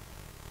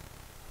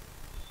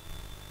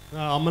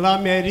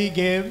Amla Mary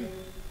gave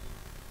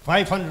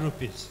 500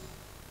 rupees.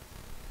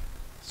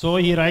 So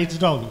he writes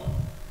down,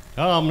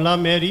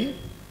 Amla Mary,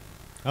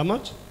 how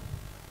much?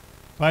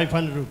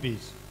 500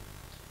 rupees.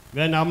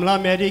 When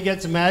Amla Mary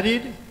gets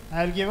married,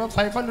 I'll give her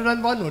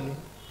 501 only.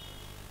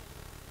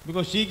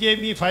 Because she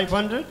gave me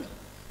 500,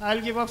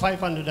 I'll give her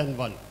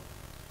 501.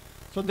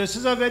 So this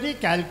is a very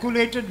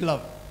calculated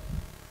love.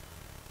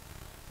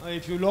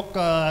 If you look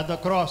at the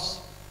cross,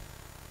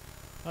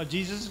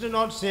 Jesus did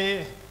not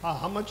say,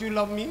 how much you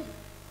love me,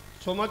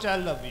 so much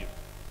I'll love you.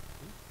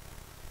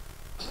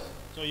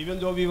 So even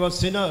though we were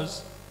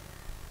sinners,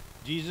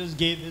 Jesus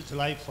gave his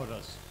life for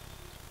us.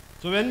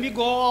 So when we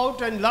go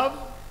out and love,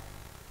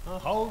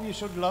 how we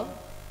should love?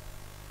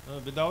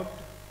 Without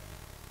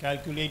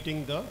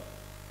calculating the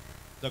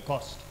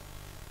cost.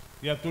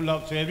 You have to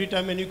love. So every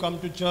time when you come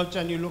to church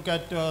and you look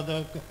at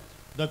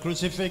the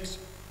crucifix,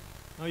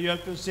 you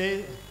have to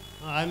say,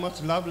 I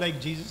must love like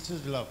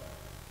Jesus' love.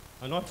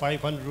 Not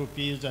 500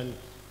 rupees and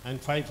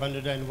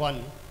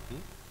 501.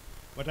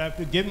 But I have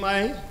to give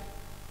my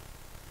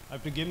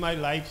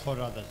life for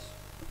others.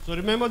 So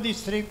remember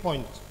these 3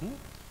 points.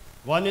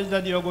 One is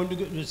that you are going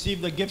to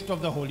receive the gift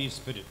of the Holy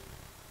Spirit.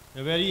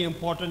 Very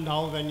important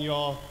now when you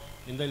are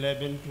in the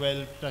 11th,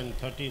 12th and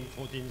 13th,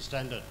 14th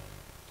standard.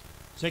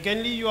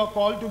 Secondly, you are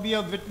called to be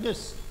a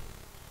witness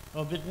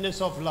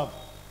of love.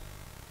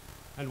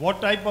 And what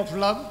type of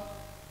love?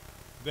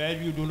 Where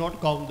you do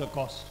not count the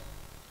cost.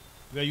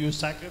 Where you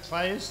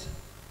sacrifice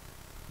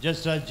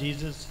just as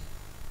Jesus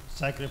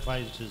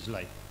sacrificed his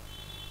life.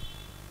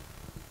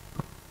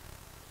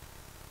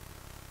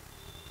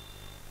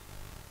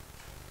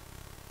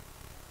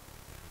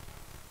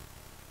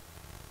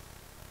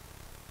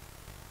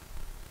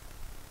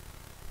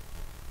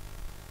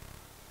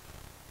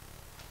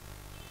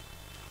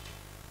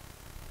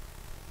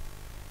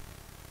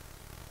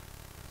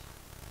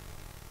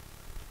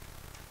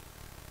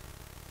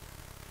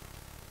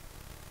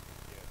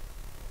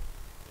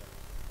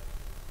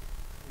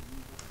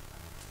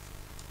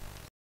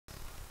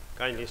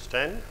 Kindly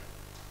stand.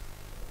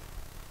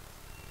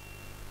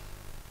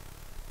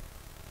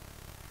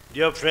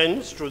 Dear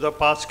friends, through the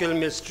Paschal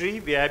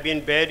mystery, we have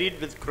been buried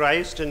with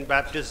Christ in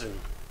baptism,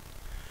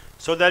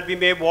 so that we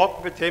may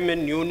walk with him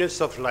in newness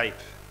of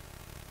life.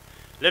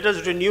 Let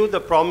us renew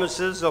the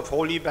promises of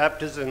holy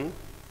baptism,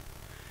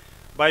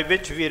 by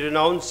which we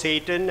renounce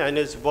Satan and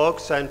his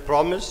works and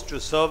promise to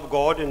serve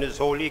God in his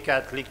holy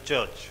Catholic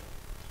Church.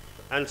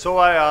 And so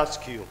I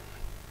ask you,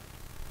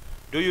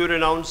 do you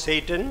renounce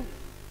Satan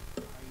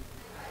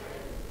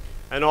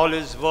and all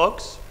his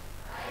works,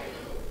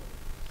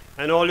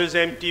 and all his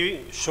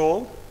empty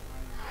show?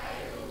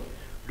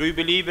 Do you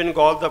believe in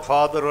God the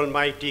Father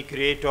Almighty,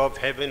 creator of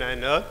heaven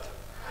and earth?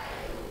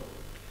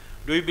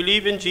 Do you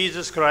believe in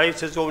Jesus Christ,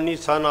 his only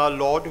Son, our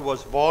Lord, who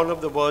was born of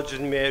the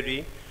Virgin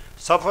Mary,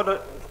 suffered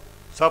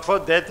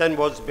death and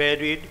was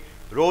buried,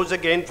 rose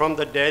again from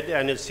the dead,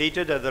 and is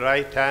seated at the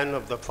right hand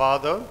of the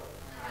Father?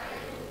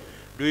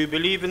 Do you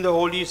believe in the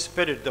Holy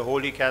Spirit, the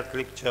Holy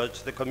Catholic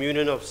Church, the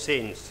communion of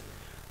saints,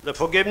 the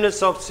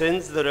forgiveness of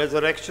sins, the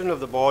resurrection of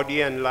the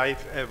body, and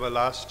life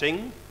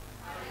everlasting?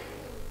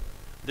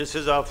 This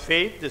is our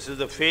faith. This is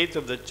the faith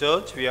of the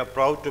Church. We are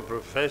proud to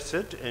profess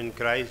it in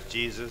Christ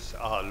Jesus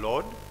our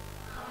Lord.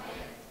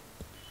 Amen.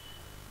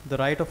 The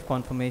rite of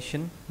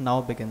confirmation now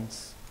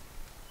begins.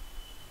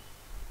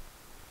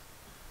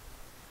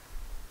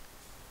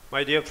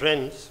 My dear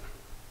friends,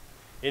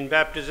 in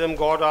baptism,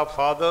 God our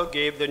Father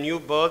gave the new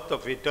birth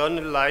of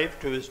eternal life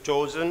to his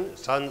chosen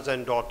sons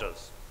and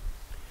daughters.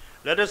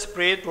 Let us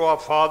pray to our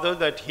Father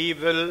that he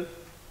will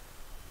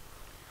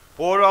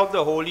pour out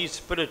the Holy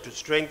Spirit to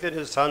strengthen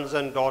his sons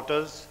and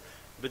daughters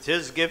with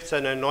his gifts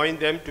and anoint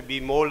them to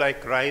be more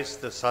like Christ,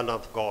 the Son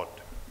of God.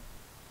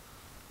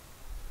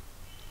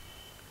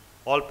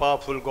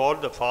 All-powerful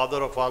God, the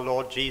Father of our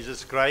Lord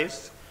Jesus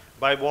Christ,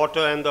 by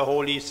water and the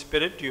Holy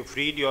Spirit, you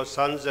freed your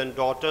sons and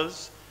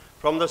daughters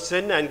from the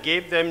sin and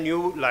gave them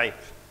new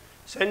life.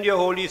 Send your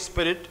Holy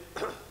Spirit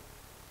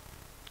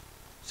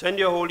Send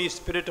your Holy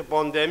Spirit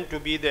upon them to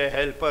be their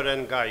helper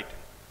and guide.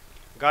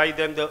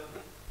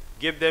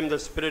 Give them the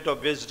spirit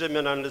of wisdom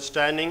and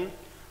understanding,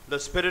 the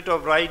spirit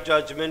of right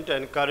judgment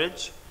and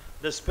courage,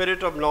 the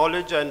spirit of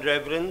knowledge and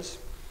reverence.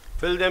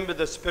 Fill them with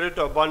the spirit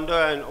of wonder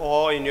and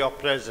awe in your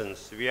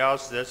presence. We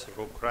ask this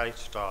through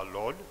Christ our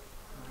Lord.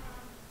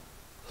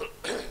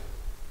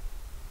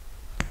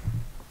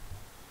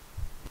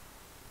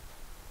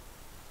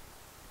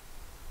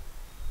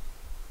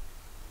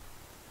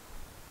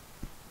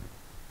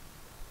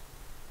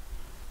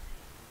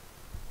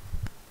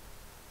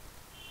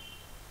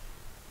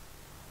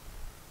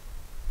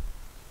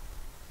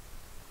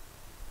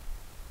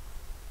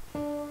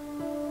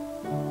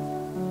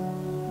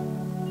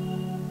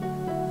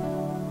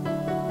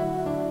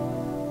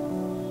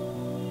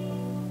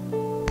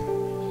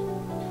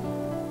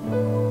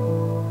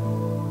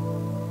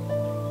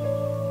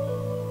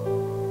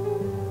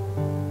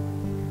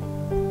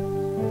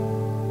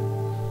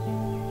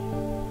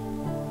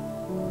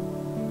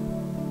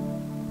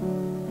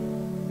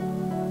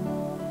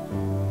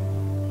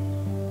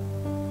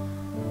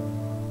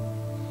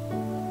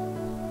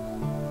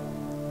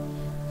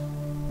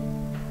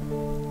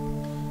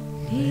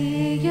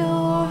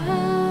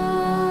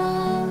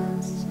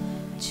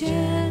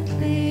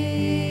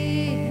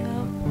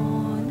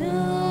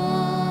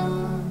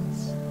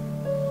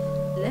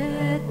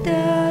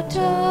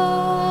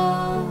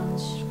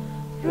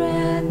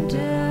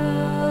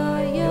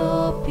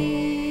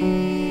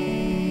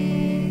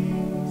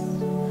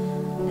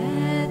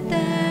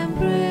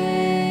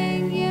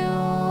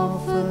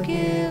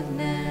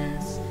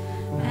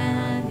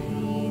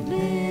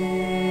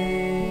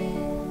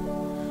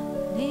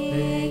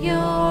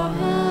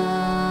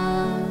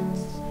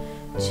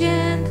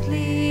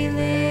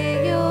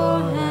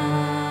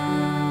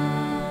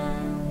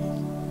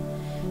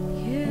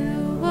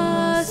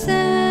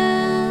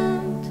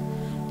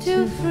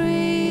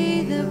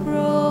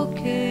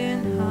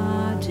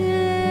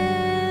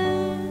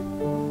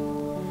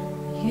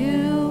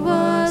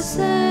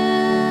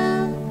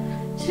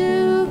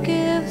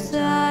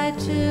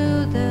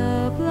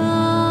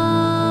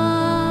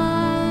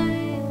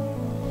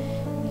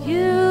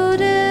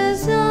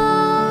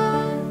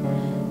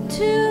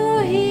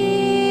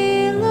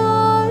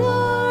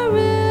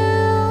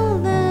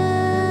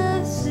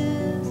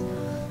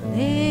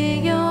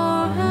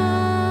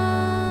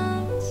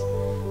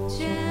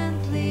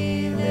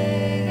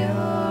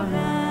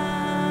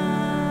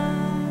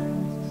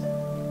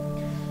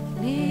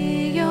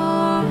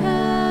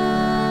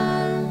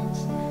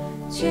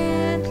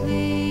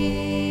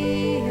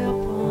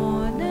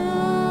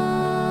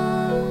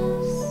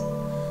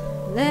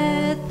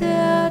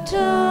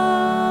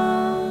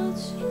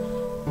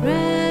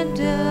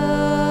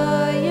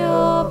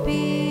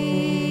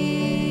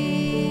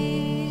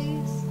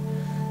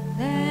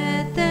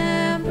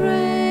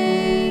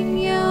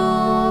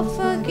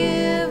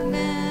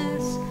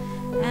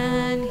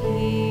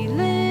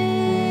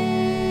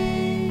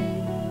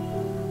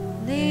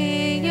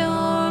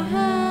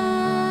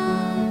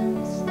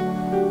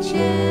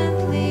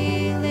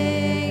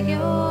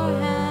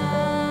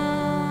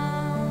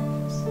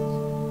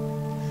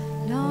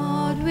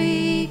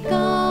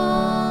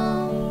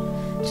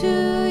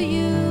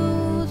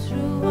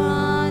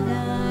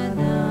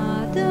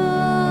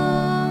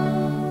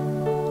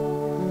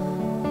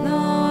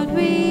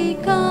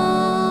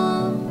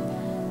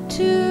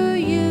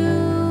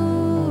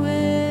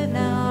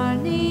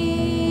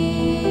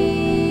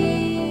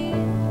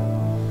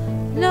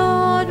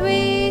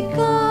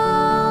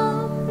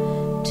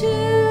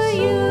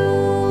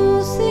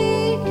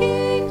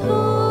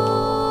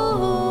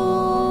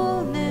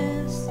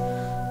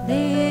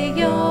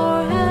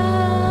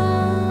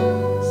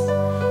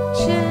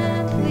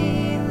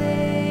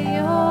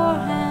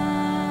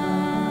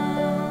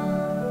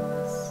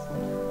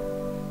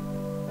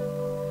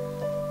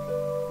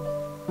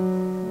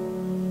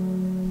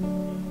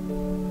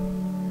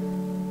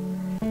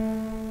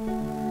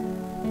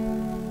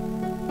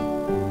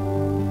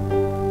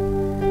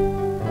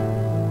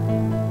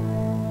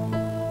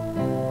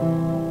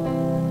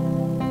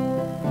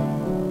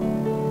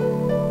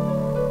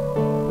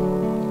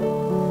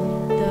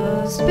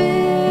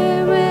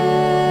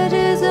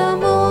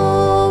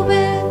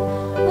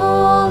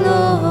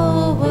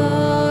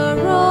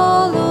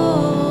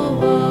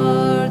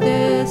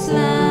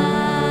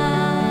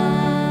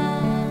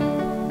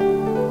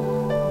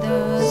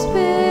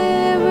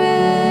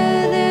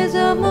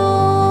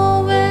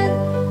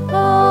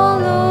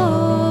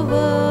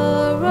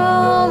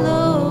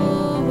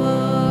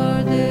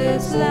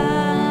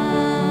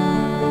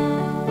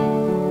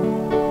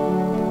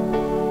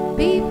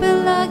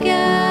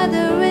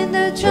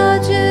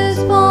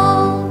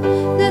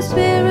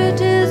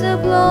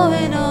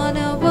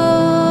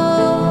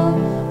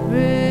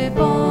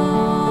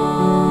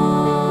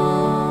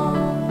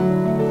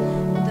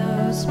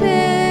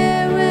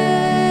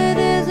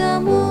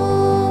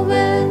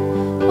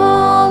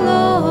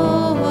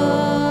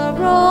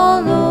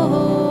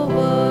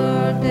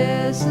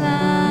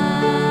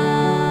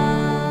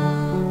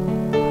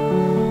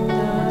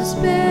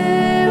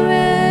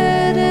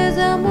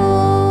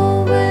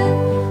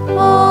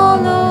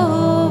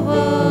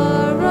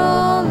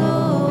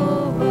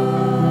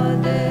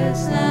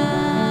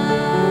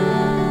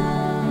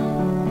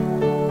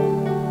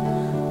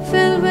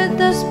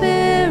 the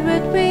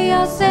Spirit we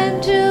are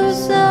sent to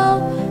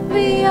serve.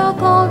 We are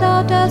called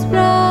out as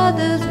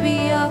brothers,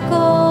 we are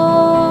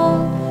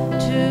called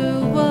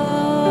to work.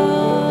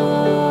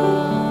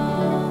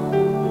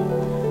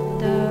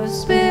 The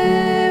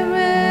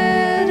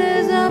Spirit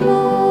is a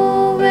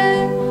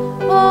moving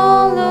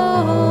all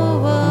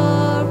over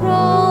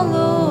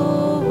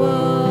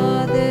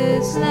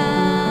this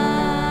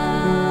land.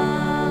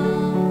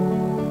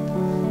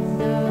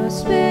 The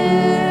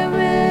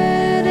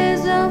Spirit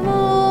is a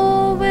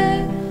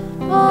moving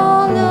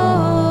all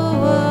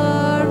over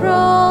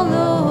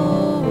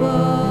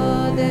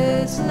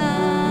this land.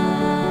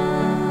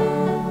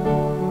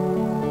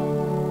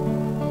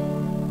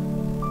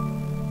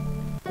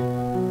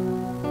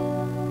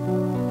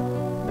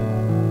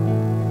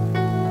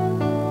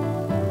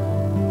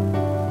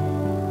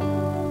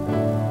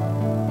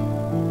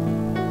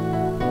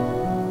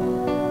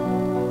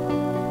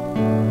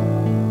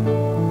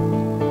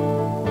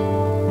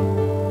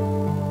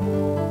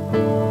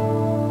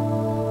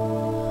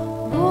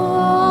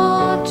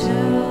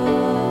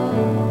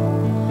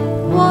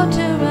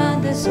 Water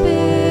and the Spirit,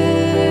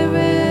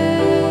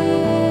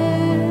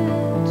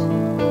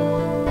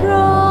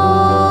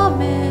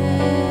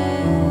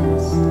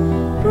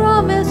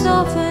 promise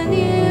of a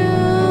new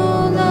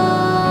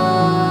life.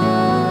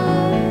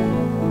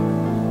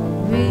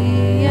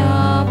 We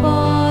are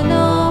born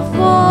of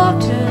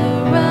water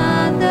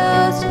and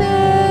the Spirit,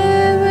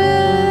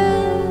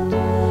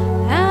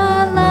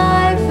 and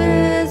life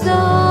is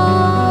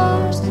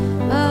ours,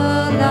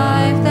 a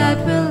life that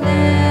will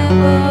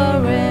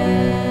never end.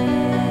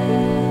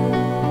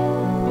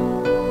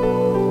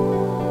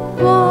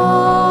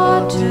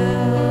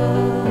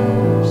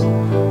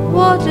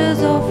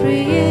 Waters of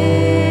creation,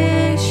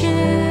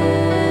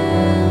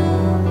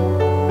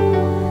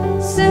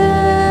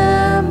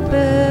 symbol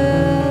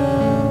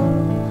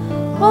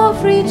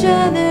of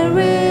regeneration,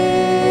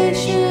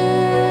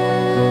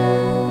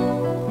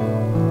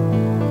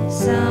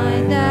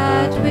 sign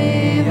that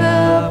we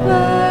were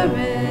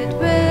buried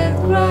with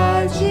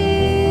Christ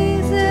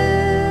Jesus,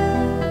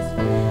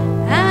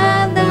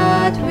 and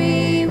that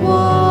we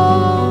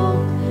walk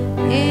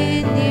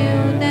in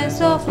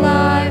newness of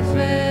life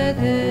with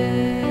Him.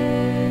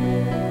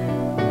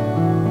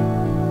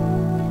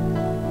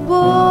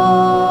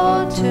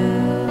 Waters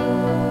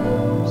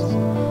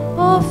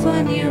of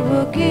a new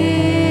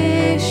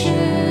vocation,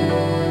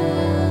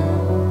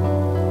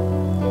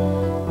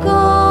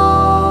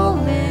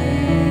 calling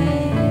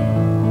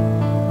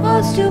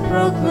us to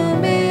proclamation,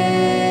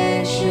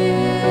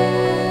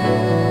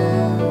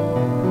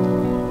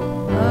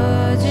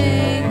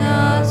 urging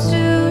us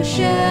to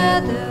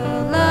share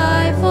the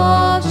life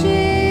of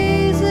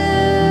Jesus,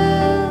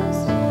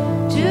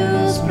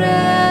 to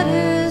spread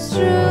His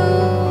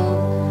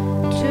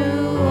truth to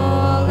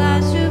all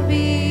and to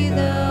be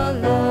the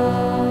light.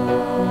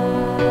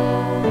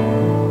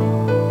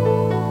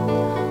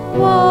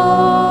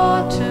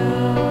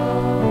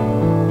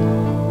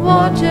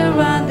 Water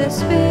and the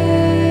Spirit,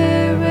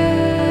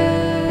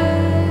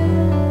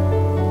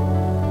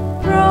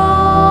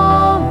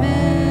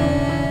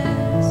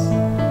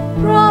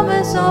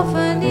 promise of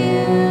a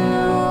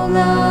new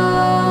life.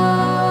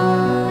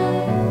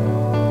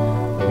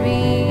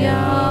 We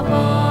are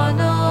born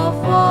of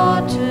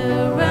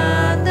water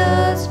and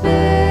the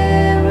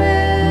Spirit,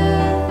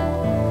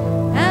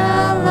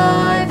 and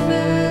life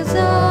is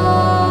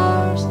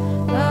ours,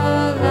 a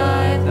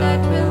life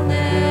that will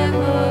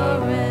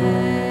never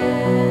end.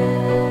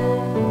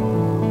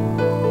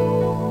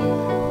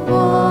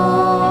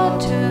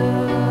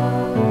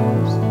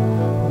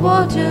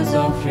 Waters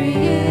of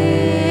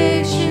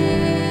creation,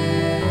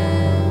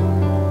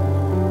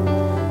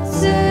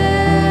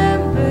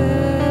 symbol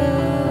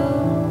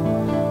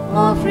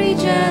of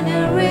regeneration,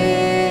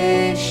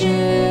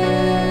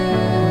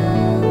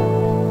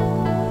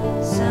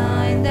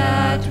 sign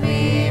that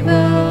we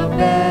were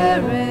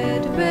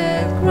buried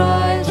with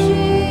Christ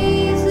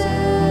Jesus,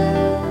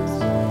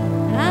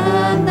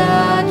 and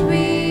that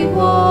we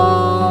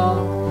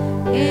walk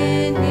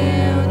in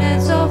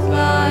newness of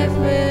life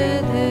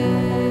with Him.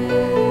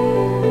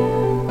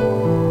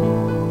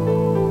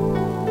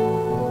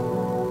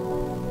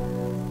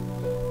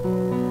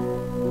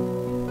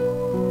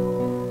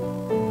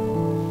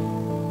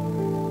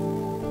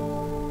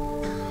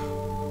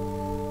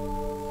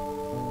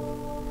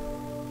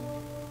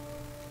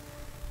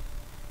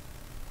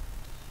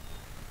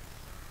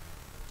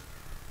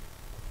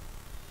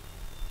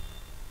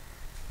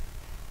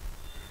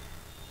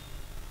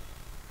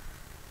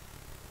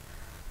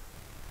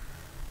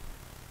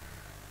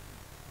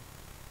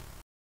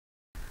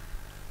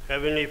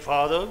 Heavenly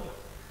Father,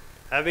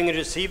 having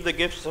received the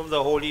gifts of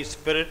the Holy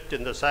Spirit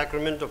in the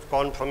Sacrament of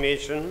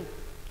Confirmation,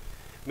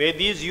 may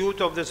these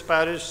youth of this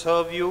parish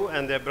serve you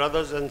and their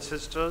brothers and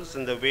sisters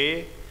in the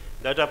way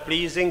that are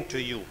pleasing to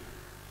you.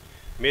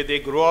 May they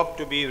grow up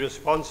to be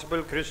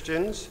responsible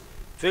Christians,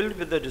 filled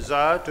with the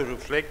desire to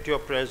reflect your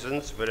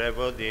presence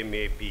wherever they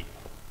may be.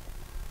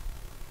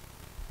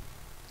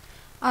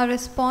 Our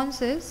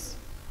response is,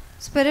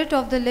 Spirit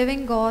of the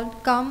living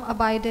God, come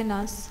abide in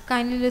us.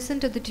 Kindly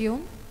listen to the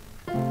tune.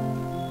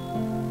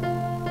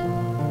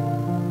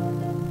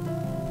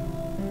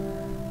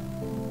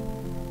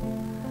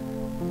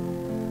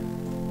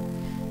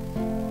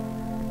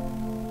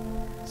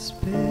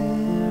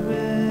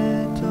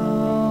 Spirit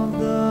of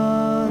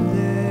the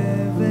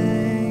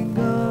living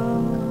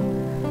God,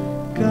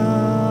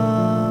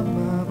 come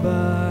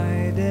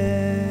abide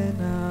in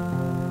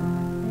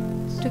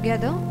us.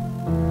 Together.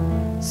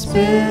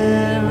 Spirit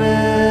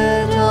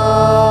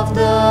of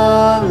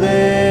the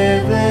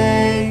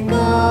living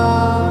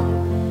God,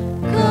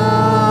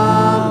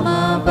 come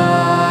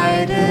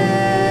abide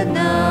in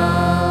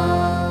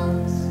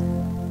us.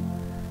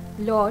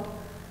 Lord,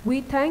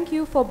 we thank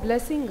you for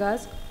blessing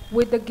us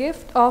with the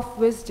gift of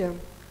wisdom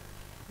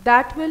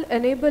that will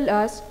enable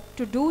us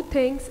to do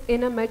things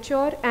in a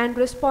mature and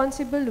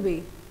responsible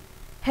way.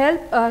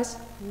 Help us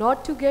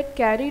not to get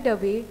carried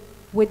away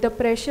with the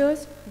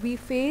pressures we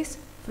face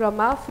from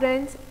our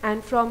friends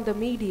and from the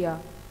media.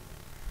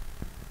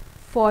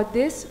 For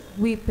this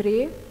we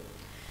pray.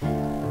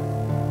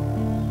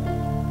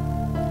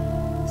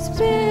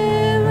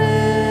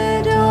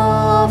 Spirit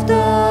of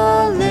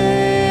the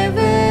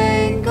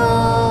living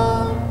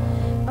God,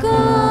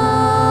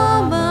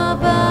 come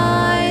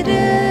abide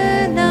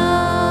in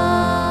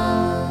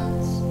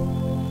us.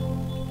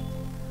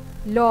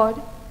 Lord,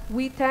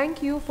 we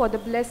thank you for the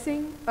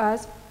blessing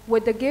us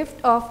with the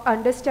gift of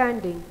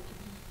understanding.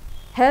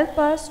 Help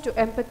us to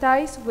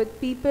empathize with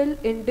people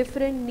in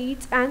different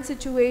needs and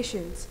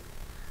situations.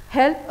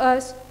 Help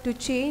us to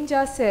change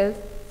ourselves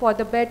for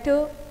the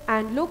better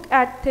and look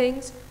at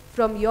things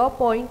from your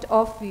point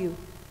of view.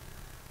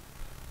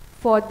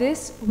 For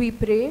this we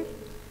pray.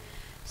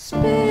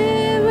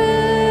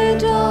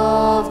 Spirit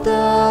of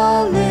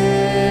the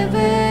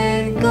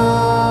living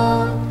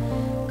God,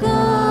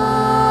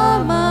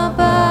 come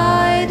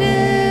abide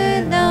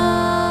in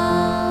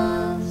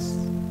us.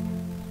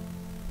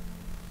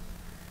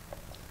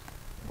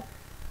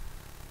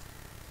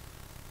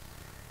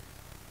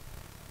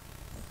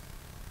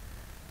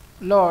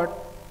 Lord,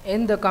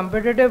 in the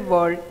competitive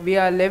world we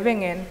are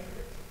living in,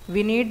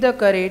 we need the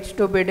courage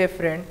to be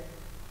different,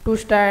 to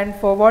stand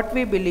for what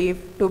we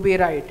believe to be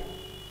right.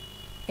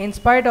 In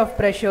spite of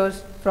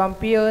pressures from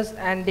peers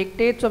and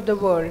dictates of the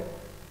world,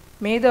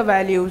 may the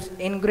values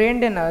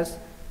ingrained in us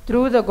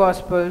through the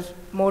Gospels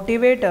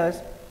motivate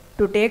us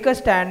to take a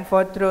stand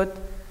for truth,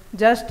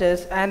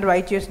 justice, and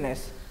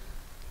righteousness.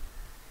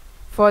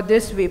 For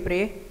this we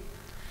pray.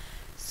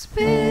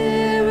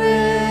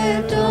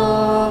 Spirit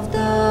of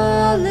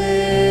the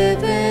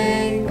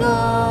living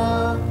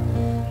God,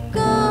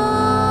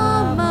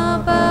 come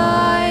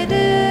abide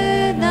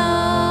in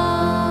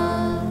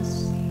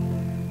us.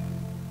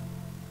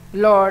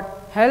 Lord,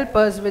 help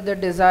us with the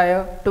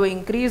desire to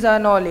increase our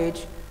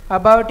knowledge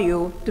about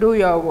you through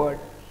your word.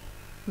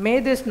 May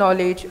this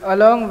knowledge,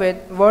 along with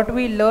what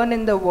we learn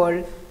in the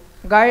world,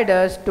 guide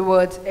us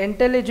towards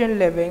intelligent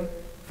living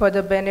for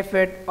the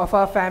benefit of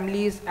our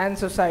families and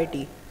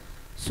society,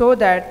 so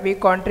that we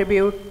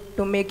contribute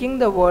to making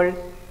the world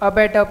a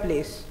better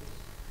place.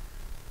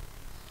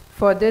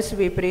 For this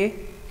we pray.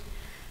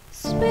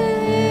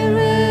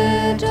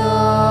 Spirit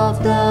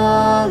of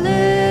the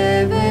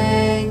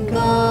living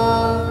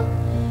God,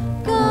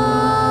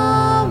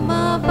 come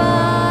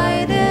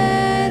abide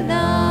in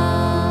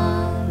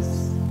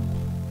us.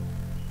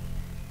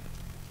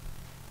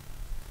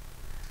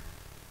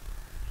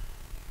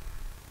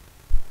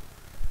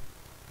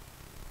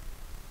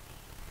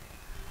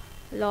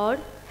 Lord,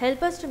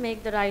 help us to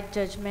make the right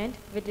judgment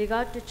with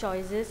regard to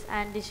choices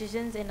and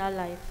decisions in our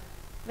life,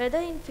 whether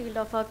in field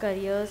of our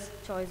careers,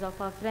 choice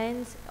of our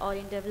friends, or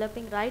in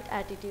developing right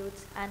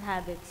attitudes and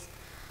habits.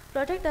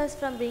 Protect us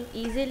from being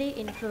easily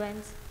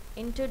influenced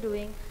into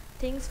doing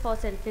things for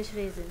selfish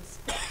reasons.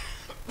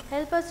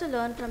 Help us to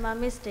learn from our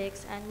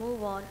mistakes and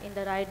move on in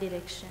the right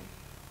direction.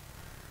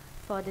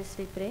 For this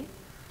we pray.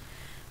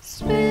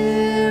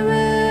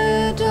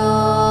 Spirit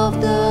of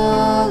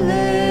the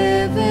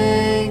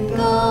living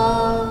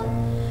God,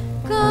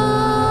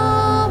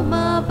 come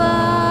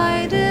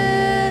abide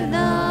in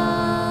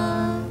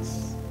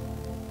us.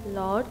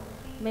 Lord,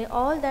 may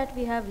all that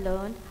we have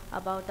learned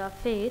about our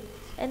faith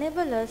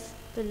enable us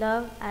to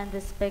love and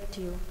respect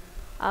you,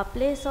 our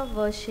place of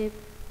worship,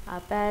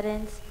 our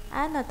parents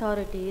and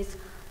authorities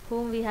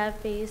whom we have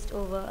placed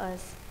over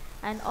us,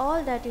 and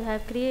all that you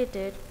have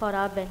created for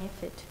our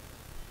benefit.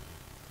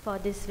 For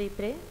this we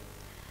pray.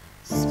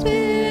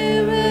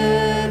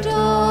 Spirit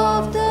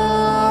of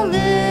the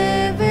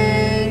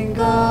living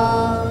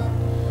God,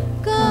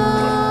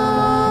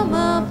 come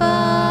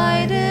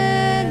abide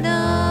in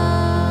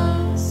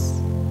us.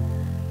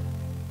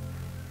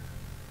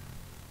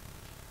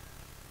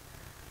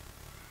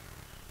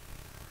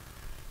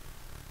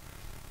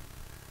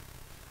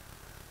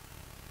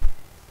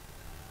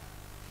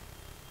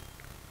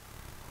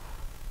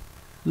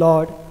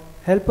 Lord,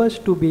 help us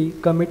to be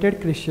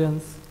committed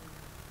Christians,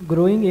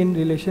 growing in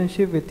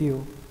relationship with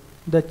you,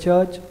 the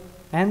church,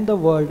 and the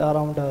world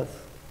around us.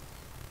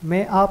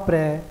 May our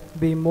prayer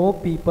be more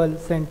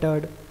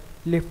people-centered,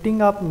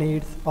 lifting up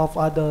needs of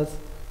others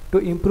to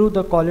improve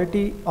the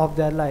quality of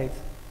their lives.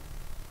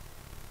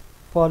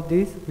 For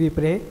this we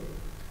pray.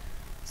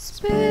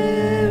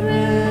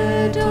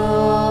 Spirit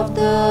of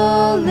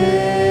the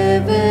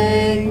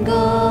living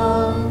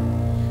God,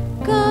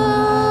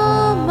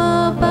 come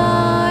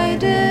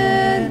abide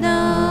in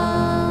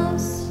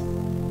us.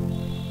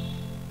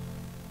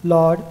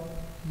 Lord,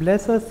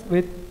 bless us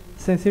with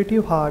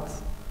sensitive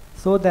hearts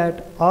so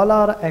that all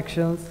our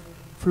actions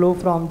flow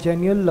from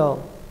genuine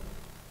love,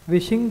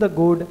 wishing the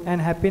good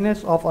and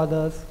happiness of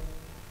others.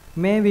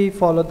 May we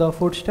follow the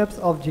footsteps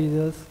of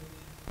Jesus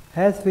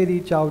as we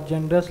reach out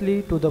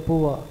generously to the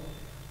poor,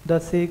 the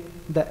sick,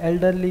 the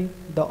elderly,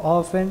 the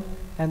orphan,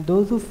 and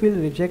those who feel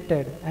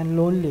rejected and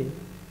lonely.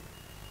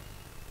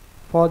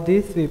 For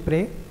this we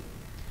pray.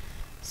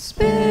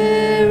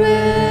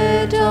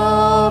 Spirit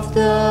of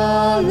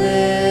the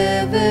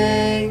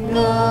living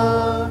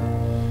God,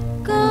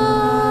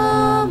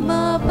 come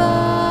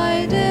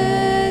abide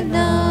in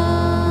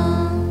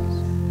us.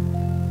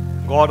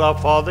 God our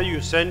Father,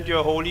 you sent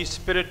your Holy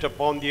Spirit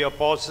upon the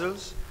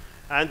apostles,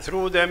 and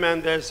through them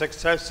and their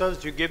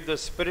successors you give the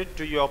Spirit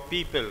to your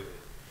people.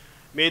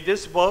 May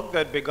this work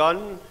that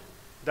began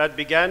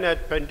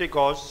at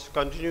Pentecost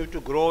continue to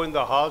grow in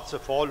the hearts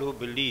of all who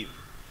believe.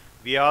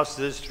 We ask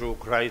this through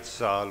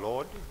Christ our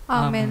Lord.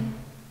 Amen.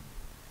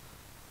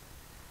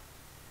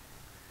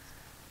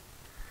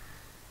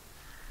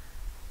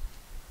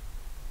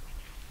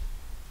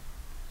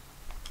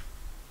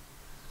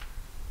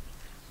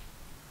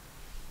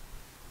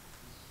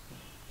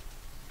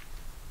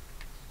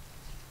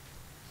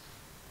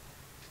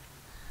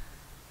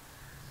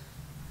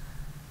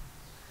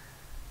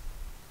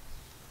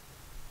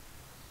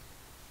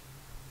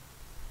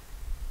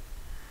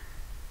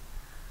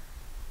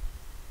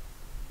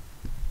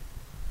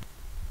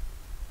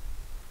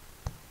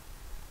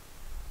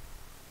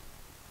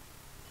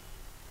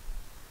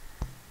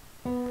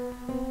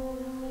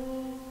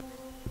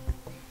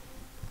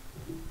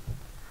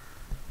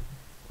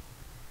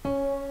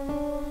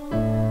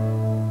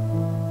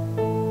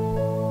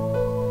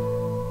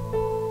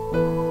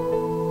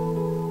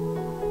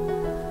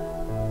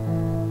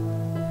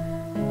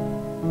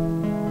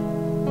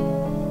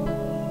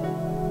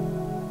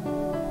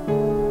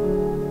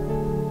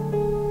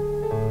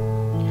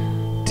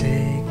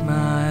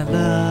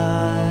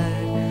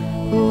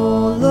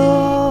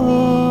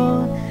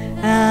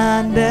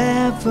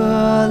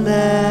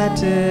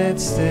 Let it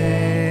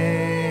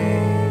stay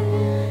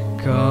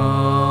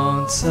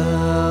consecrated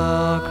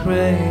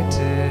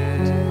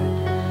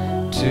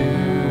to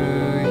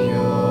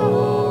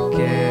your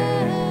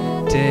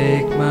care.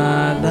 Take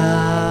my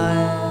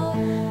life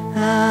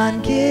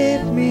and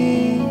give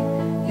me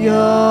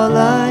your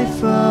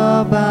life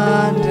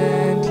abundantly.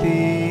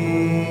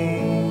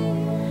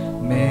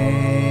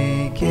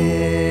 Make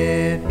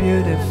it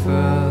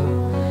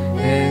beautiful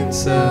in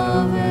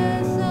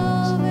service,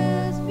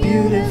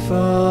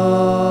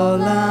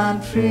 beautiful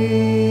and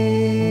free.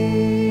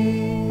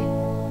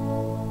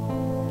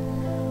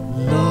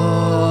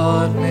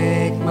 Lord,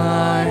 make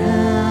my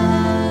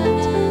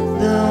hands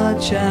the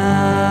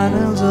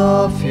channels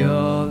of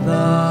your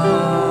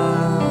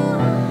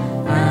love,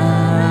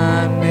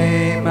 and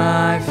may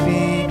my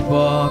feet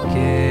walk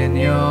in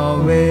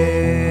your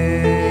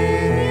way.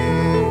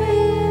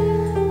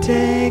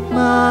 Take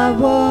my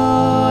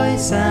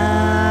voice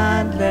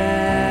and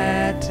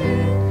let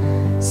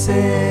it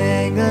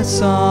sing a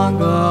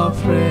song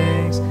of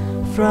praise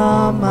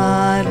from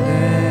my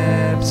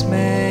lips.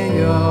 May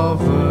your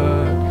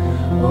word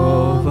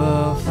overflow.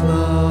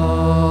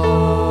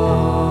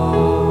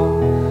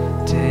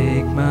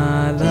 Take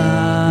my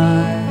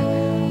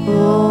life,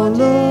 O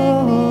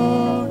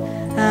Lord,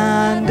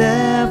 and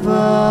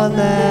ever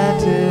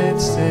let it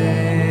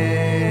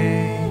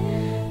stay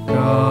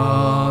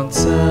consecrated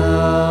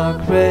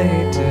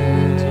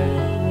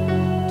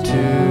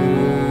to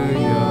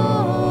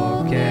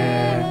your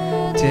care.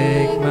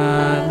 Take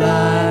my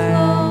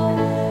life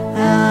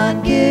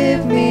and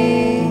give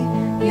me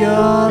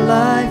your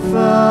life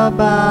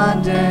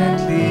abundantly.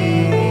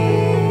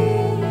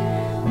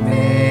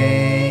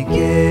 Make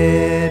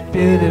it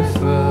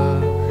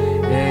beautiful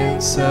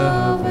in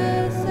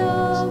service,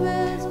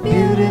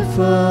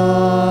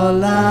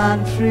 beautiful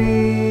and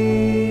free.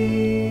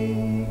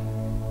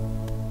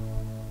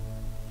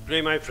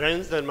 Pray, my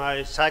friends, that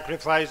my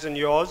sacrifice and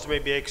yours may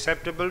be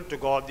acceptable to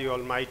God the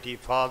Almighty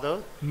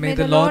Father. May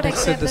the Lord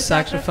accept the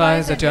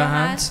sacrifice at your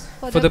hands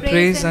for the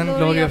praise and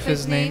glory of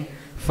his name,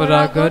 for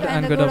our good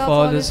and good of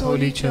all his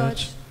holy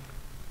church.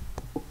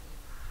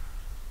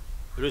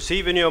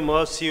 Receive in your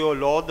mercy, O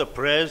Lord, the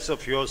prayers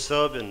of your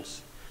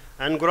servants,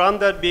 and grant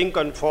that being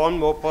conformed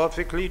more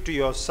perfectly to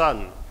your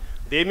Son,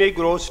 they may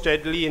grow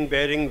steadily in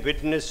bearing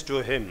witness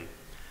to him,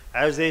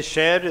 as they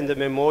share in the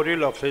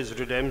memorial of his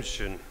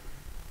redemption,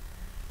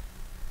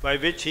 by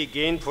which he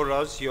gained for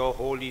us your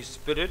Holy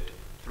Spirit,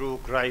 through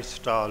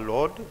Christ our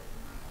Lord.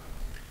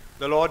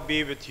 The Lord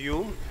be with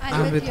you.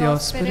 And with your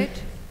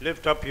spirit.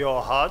 Lift up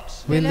your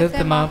hearts. We lift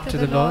them up to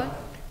the Lord.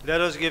 Let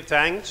us give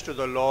thanks to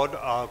the Lord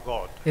our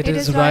God. It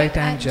is right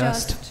and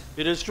just.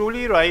 It is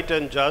truly right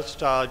and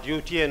just, our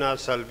duty and our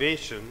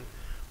salvation,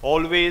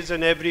 always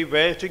and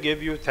everywhere to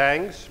give you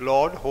thanks,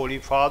 Lord, Holy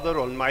Father,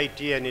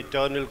 Almighty and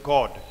eternal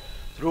God,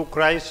 through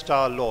Christ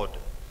our Lord.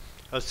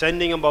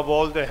 Ascending above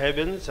all the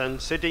heavens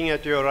and sitting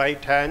at your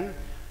right hand,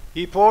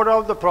 he poured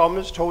out the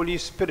promised Holy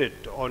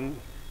Spirit on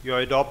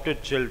your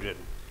adopted children.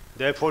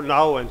 Therefore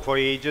now and for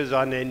ages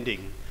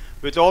unending,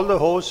 with all the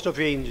host of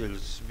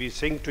angels, we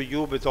sing to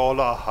you with all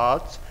our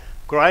hearts,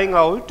 crying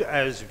out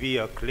as we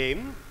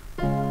acclaim.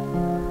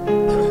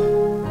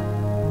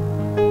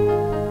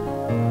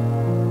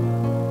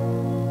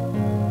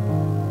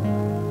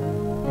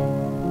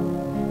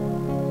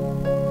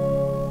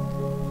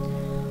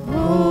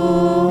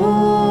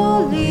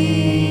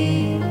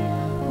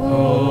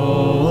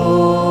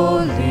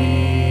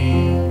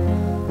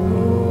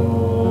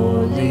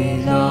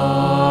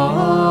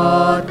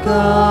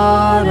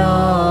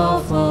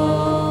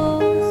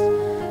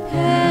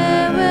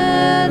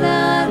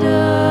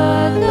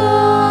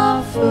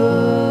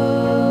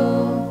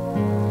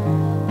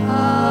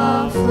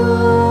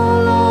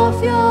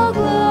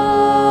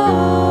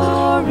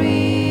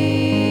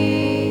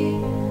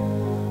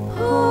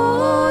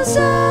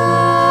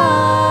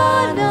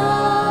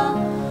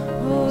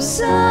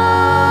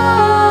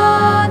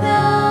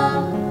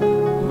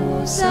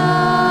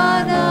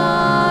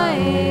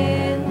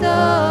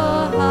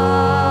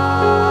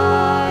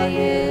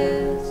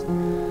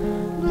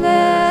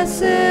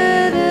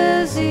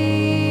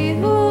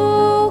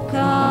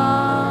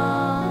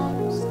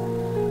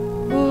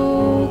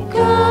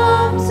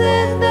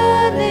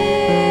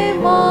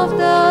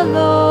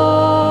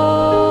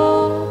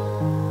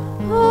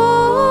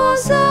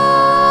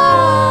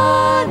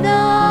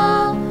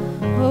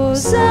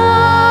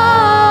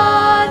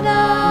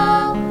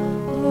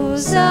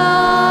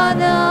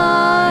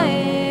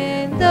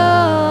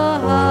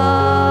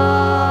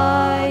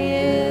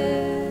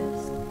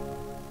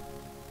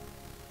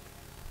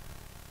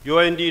 You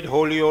are indeed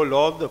holy, O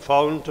Lord, the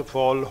fount of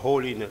all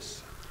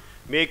holiness.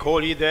 Make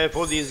holy,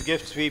 therefore, these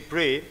gifts, we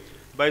pray,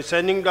 by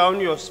sending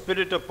down your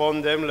Spirit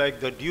upon them like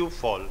the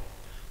dewfall,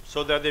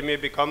 so that they may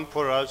become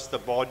for us the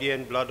body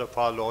and blood of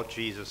our Lord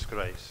Jesus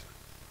Christ.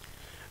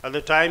 At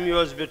the time he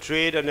was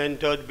betrayed and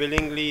entered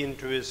willingly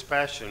into his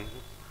passion,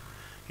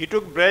 he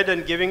took bread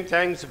and giving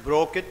thanks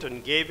broke it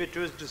and gave it to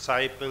his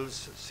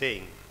disciples,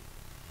 saying,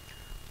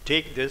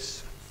 "Take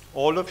this,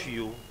 all of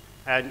you,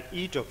 and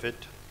eat of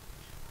it,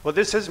 for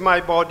this is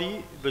my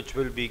body which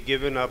will be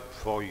given up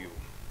for you."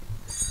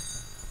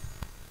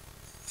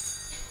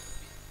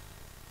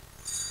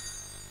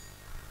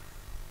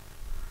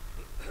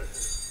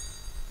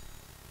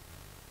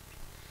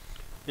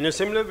 In a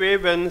similar way,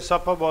 when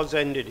supper was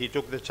ended, he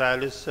took the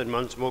chalice and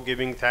once more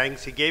giving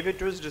thanks, he gave it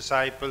to his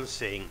disciples,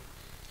 saying,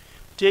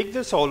 "Take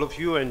this, all of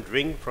you, and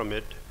drink from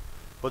it,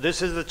 for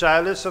this is the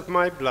chalice of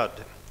my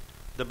blood,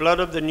 the blood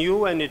of the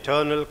new and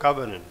eternal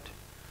covenant,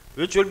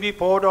 which will be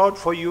poured out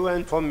for you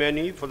and for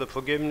many for the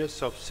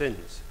forgiveness of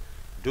sins.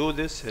 Do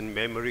this in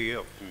memory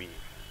of me."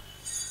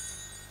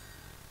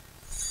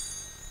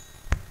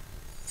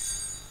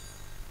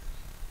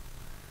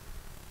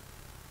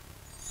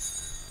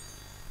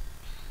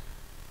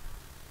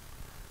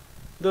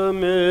 The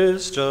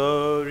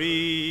mystery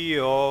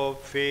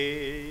of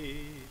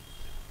faith.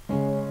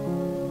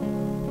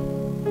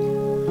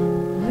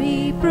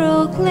 We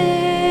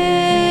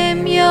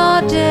proclaim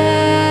your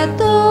death,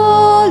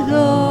 O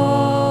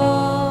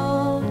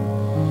Lord,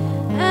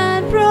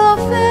 and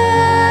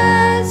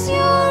profess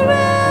your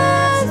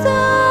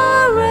resurrection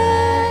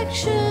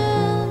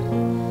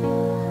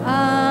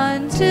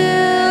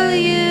until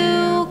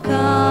you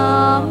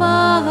come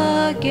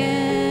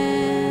again.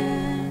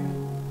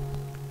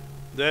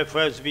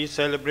 Therefore, as we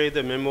celebrate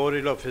the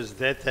memorial of his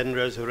death and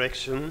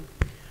resurrection,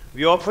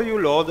 we offer you,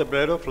 Lord, the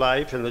bread of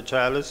life and the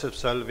chalice of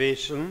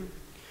salvation,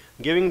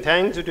 giving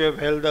thanks that you have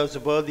held us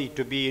worthy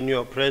to be in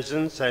your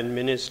presence and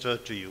minister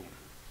to you.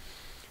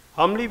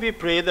 Humbly we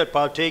pray that,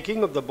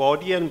 partaking of the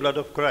body and blood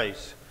of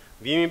Christ,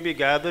 we may be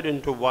gathered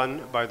into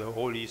one by the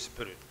Holy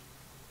Spirit.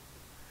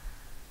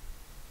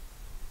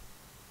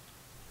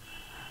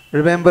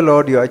 Remember,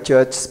 Lord, your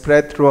church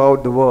spread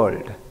throughout the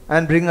world,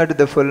 and bring her to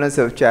the fullness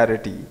of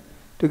charity,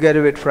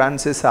 together with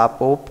Francis our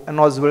Pope and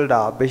Oswald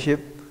our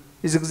Bishop,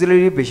 his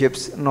auxiliary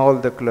bishops, and all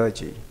the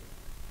clergy.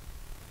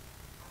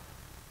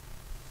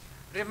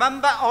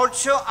 Remember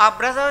also our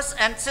brothers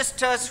and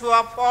sisters who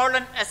have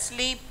fallen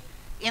asleep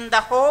in the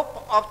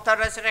hope of the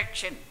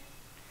resurrection,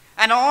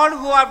 and all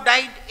who have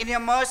died in your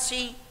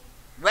mercy,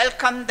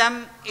 welcome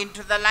them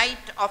into the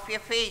light of your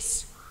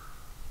face.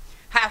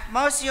 Have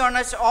mercy on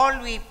us all,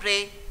 we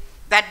pray,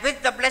 that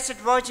with the Blessed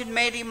Virgin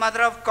Mary,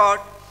 Mother of God,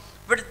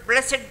 with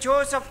blessed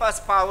Joseph our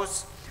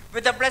spouse,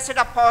 with the blessed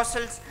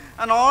apostles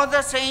and all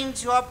the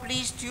saints who have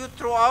pleased you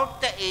throughout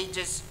the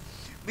ages,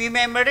 we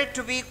may merit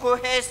to be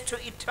co-heirs to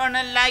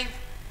eternal life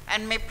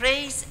and may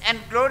praise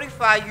and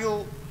glorify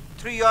you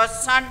through your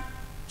Son,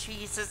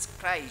 Jesus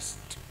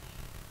Christ.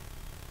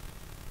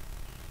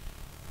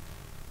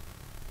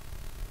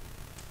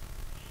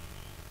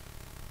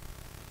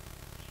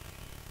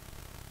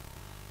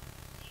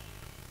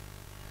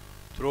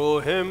 Through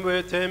him,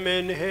 with him,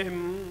 in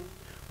him,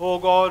 O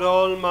God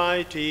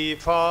Almighty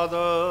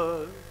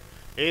Father,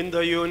 in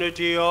the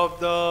unity of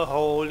the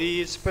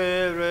Holy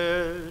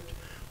Spirit,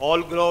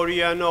 all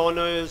glory and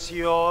honor is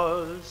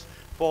yours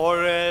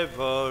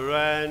forever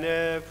and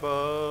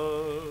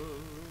ever.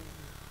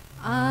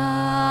 Amen.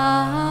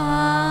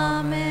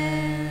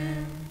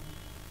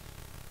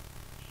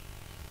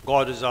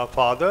 God is our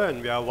Father,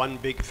 and we are one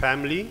big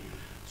family.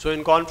 So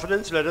in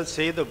confidence, let us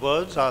say the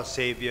words our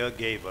Savior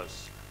gave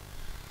us.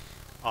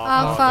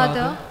 Our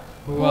Father,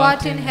 who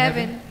art in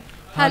heaven,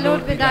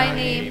 hallowed be thy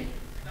name.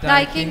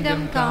 Thy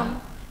kingdom come,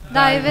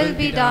 thy will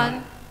be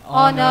done,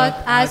 on earth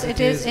as it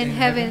is in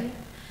heaven.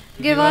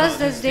 Give us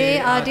this day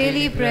our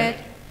daily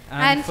bread,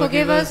 and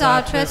forgive us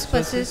our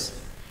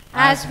trespasses,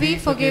 as we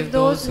forgive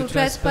those who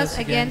trespass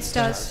against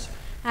us.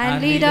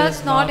 And lead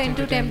us not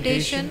into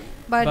temptation,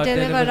 but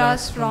deliver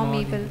us from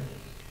evil.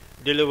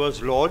 Deliver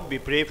us, Lord, we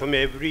pray, from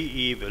every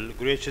evil.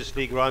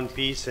 Graciously grant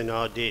peace in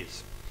our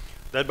days,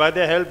 that by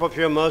the help of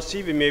your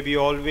mercy we may be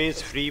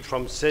always free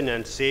from sin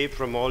and safe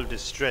from all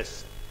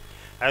distress,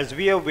 as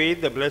we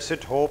await the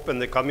blessed hope and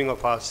the coming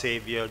of our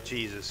Savior,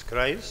 Jesus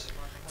Christ.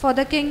 For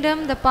the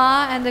kingdom, the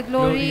power, and the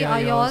glory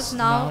are yours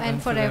now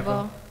and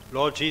forever.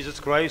 Lord Jesus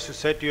Christ, who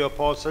said to your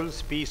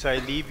apostles, "Peace I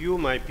leave you,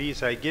 my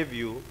peace I give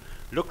you,"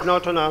 look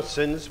not on our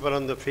sins, but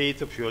on the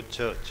faith of your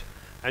church,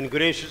 and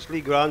graciously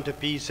grant a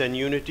peace and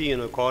unity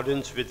in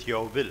accordance with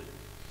your will,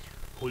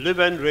 who live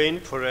and reign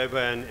forever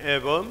and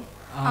ever.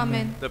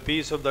 Amen. The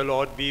peace of the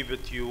Lord be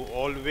with you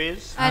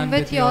always. And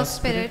with your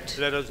spirit.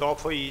 Let us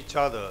offer each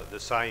other the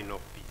sign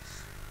of peace.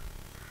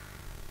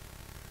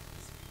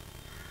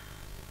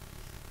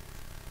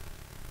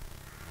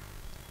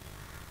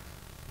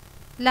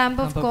 Lamb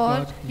of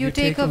God, you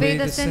take away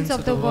the sins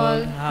of the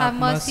world, have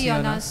mercy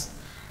on us.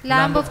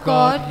 Lamb of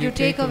God, you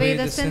take away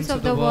the sins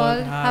of the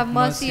world, have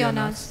mercy on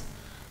us.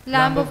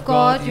 Lamb of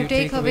God, you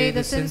take away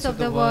the sins of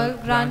the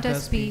world, grant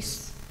us peace.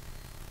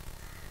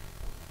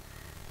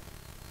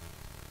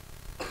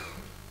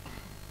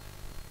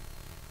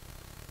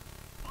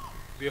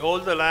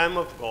 Behold the Lamb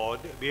of God,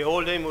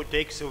 behold him who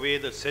takes away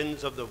the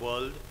sins of the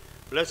world.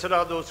 Blessed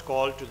are those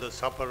called to the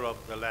supper of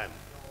the Lamb.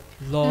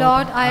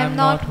 Lord, I am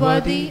not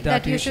worthy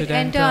that you should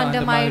enter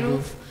under my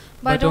roof,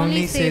 but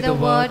only say the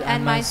word,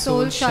 and my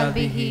soul shall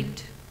be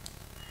healed.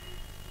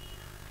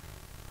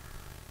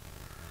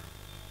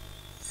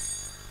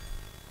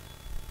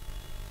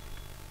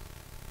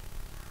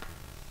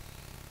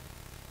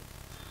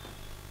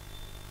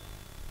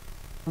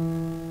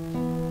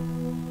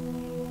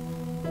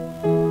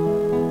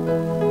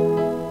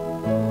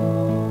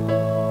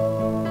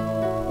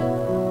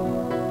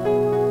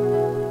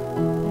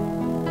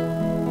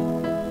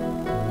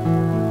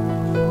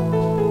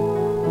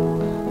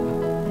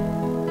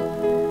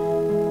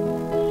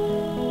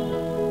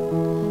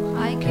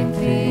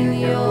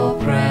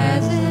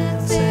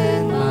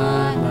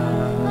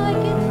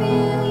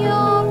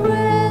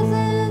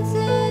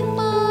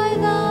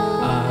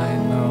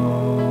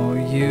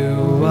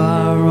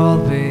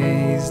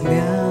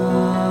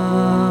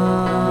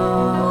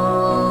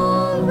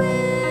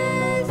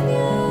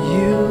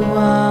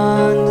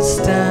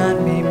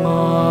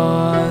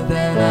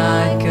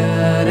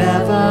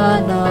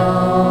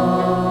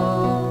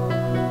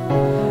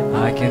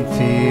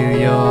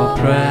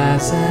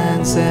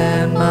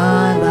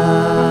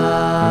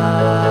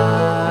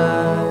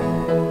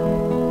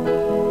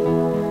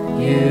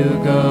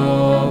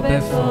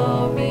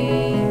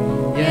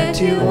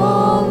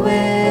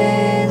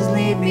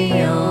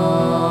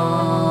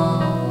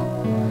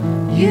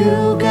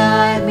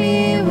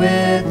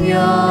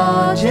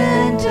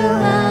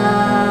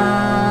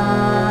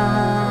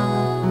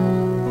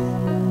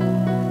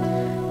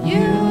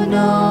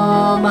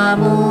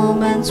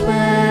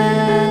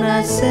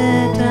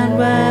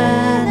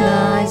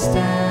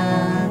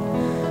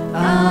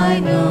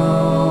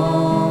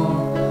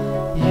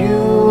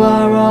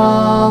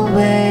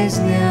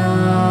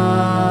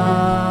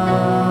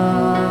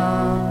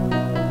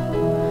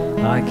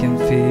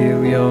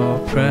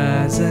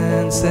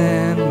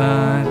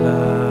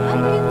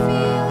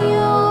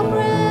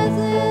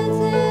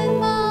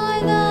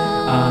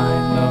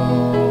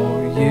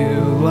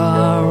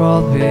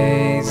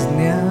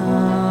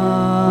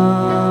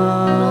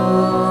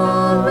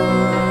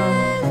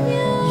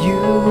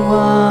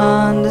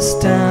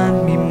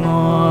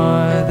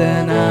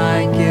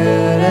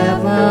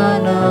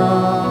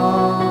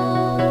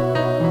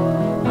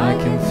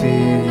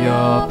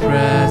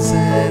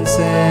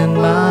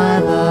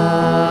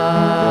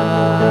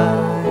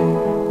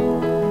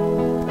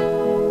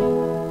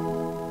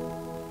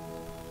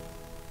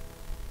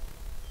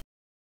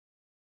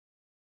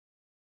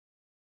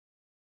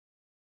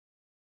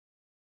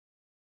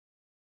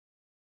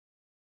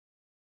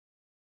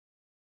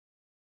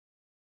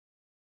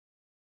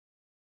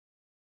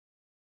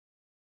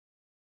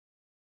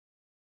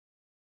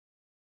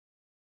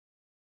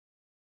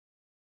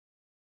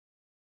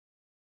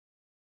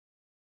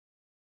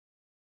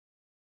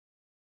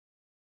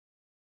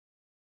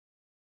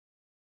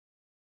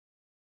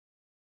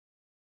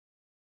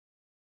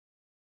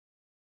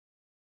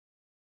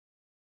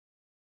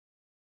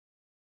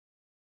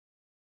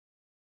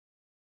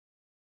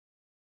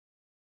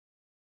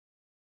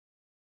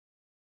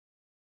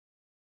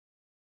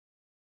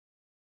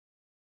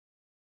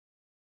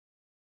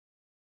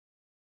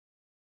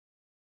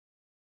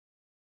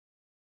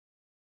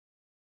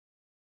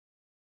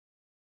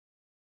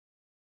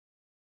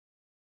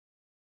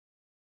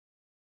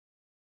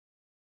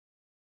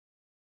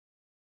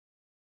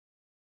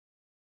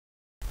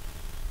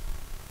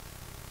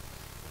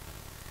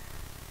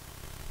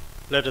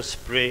 Let us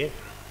pray.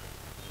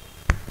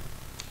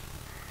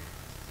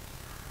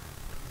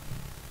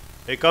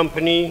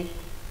 Accompany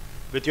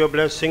with your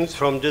blessings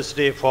from this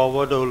day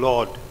forward, O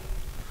Lord,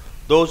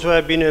 those who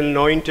have been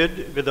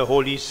anointed with the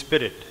Holy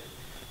Spirit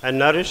and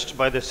nourished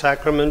by the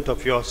sacrament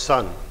of your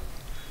Son,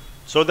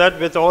 so that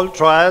with all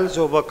trials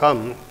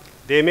overcome,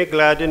 they may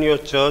gladden your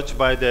church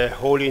by their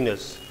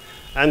holiness,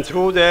 and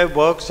through their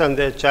works and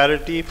their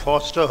charity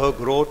foster her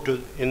growth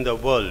in the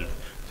world,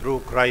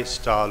 through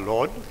Christ our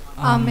Lord.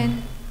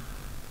 Amen.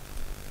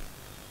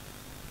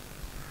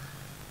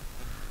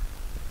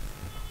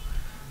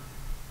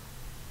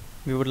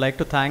 We would like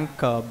to thank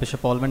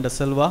Bishop Allwyn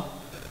D'Silva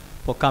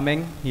for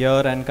coming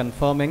here and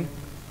confirming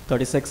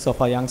 36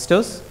 of our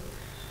youngsters.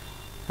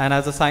 And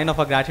as a sign of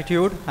our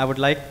gratitude, I would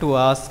like to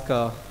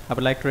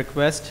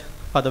request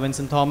Father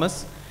Vincent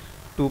Thomas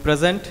to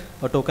present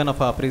a token of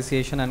our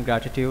appreciation and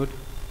gratitude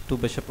to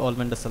Bishop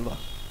Allwyn D'Silva.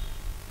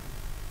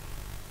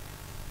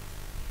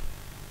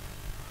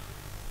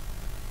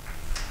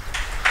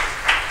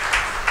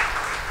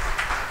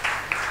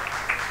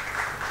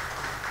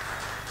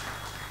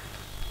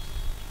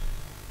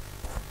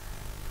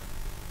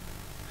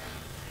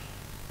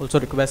 Also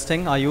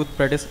requesting our youth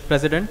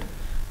president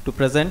to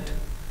present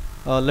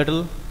a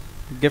little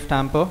gift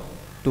hamper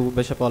to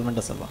Bishop Allwyn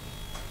D'Silva.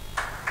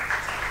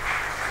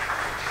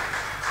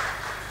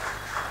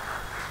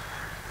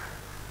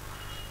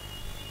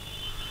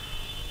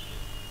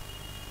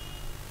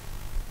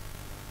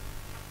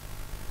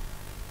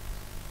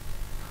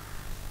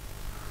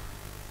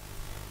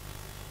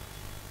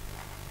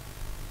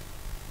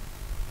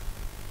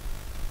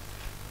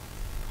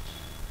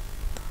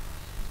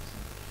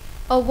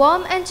 A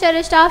warm and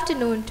cherished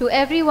afternoon to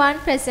everyone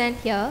present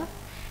here.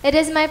 It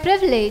is my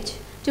privilege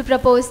to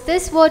propose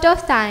this vote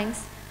of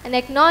thanks and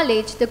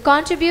acknowledge the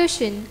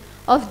contribution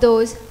of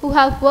those who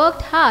have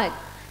worked hard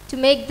to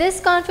make this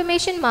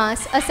confirmation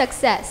mass a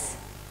success.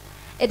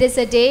 It is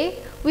a day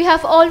we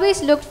have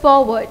always looked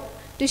forward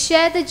to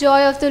share the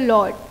joy of the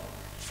Lord.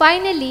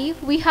 Finally,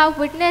 we have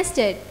witnessed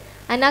it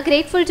and are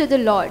grateful to the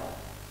Lord.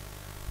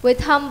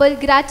 With humble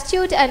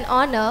gratitude and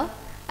honor,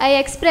 I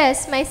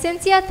express my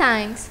sincere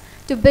thanks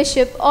to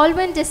Bishop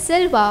Allwyn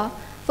D'Silva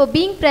for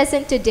being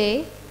present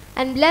today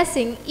and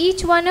blessing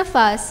each one of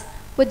us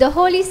with the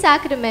Holy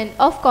Sacrament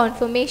of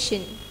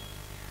Confirmation.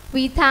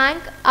 We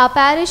thank our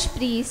parish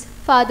priest,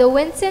 Father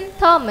Vincent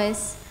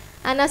Thomas,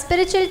 and our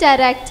spiritual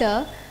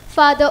director,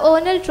 Father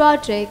Oniel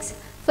Rodrigues,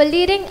 for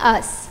leading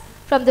us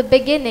from the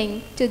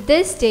beginning to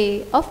this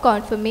day of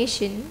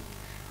confirmation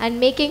and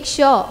making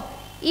sure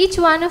each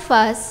one of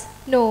us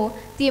know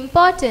the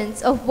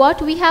importance of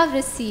what we have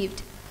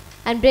received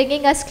and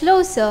bringing us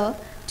closer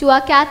to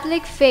our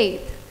Catholic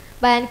faith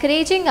by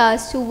encouraging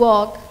us to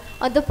walk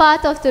on the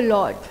path of the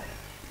Lord.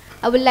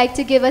 I would like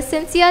to give a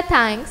sincere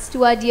thanks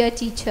to our dear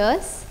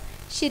teachers,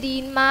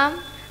 Shireen ma'am,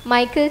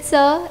 Michael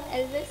sir,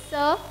 Elvis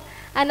sir,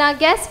 and our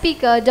guest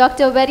speaker,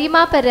 Dr.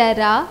 Verima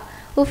Pereira,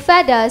 who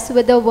fed us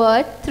with the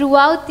word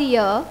throughout the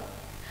year.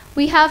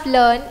 We have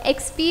learned,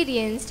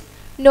 experienced,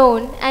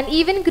 known, and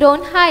even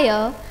grown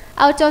higher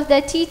out of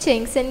their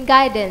teachings and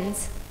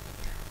guidance.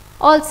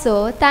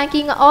 Also,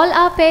 thanking all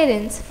our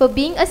parents for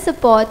being a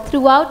support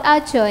throughout our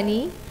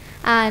journey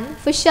and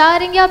for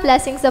showering your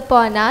blessings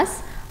upon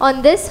us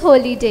on this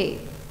holy day.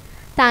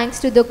 Thanks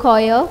to the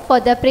choir for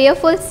the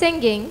prayerful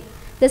singing,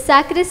 the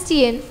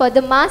sacristan for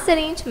the mass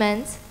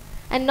arrangements,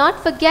 and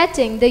not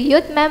forgetting the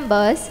youth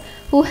members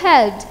who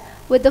helped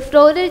with the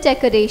floral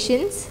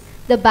decorations,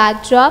 the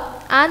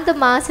backdrop, and the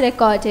mass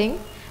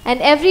recording,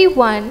 and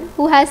everyone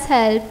who has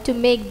helped to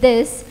make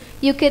this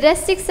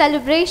Eucharistic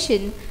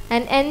celebration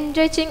an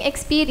enriching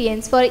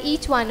experience for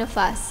each one of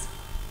us.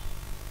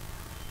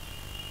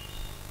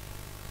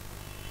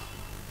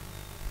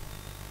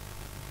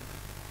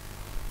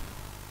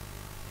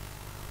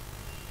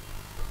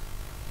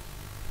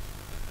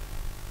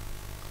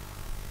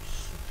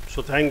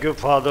 So thank you,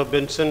 Father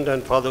Vincent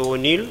and Father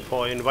Oniel,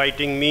 for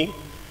inviting me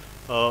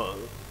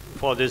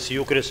for this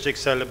Eucharistic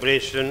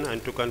celebration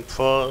and to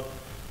confer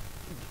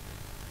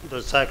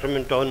the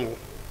Sacrament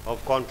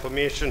of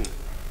Confirmation.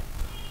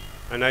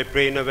 And I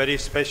pray in a very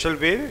special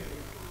way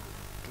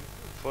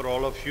for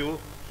all of you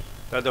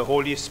that the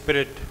Holy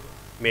Spirit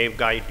may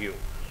guide you.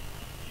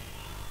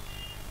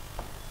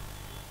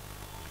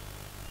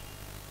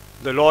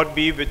 The Lord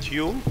be with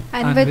you.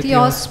 And with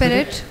your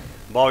spirit.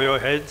 Bow your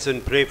heads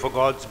and pray for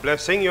God's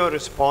blessing. Your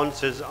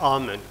response is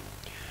Amen.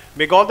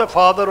 May God the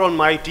Father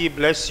Almighty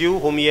bless you,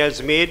 whom He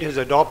has made His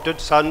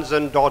adopted sons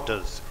and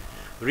daughters,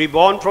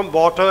 reborn from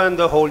water and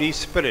the Holy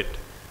Spirit,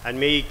 and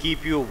may He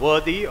keep you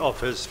worthy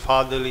of His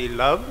fatherly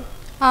love.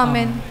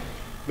 Amen.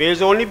 May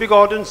His only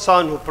begotten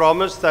Son, who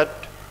promised that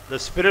the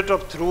Spirit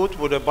of truth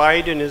would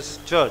abide in His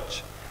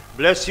church,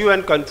 bless you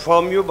and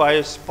confirm you by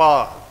His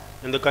power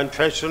in the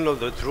confession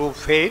of the true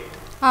faith.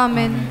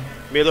 Amen.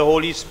 May the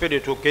Holy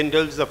Spirit, who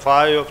kindles the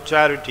fire of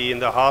charity in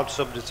the hearts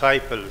of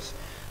disciples,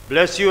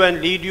 bless you and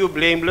lead you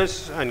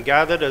blameless and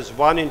gathered as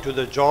one into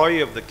the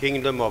joy of the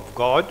kingdom of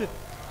God.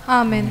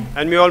 Amen.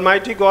 And may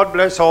Almighty God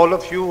bless all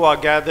of you who are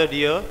gathered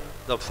here,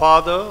 the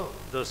Father,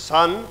 the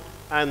Son,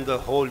 and the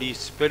Holy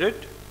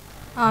Spirit.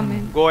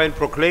 Amen. Go and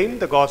proclaim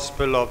the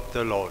gospel of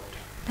the Lord.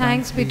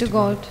 Thanks be to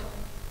God.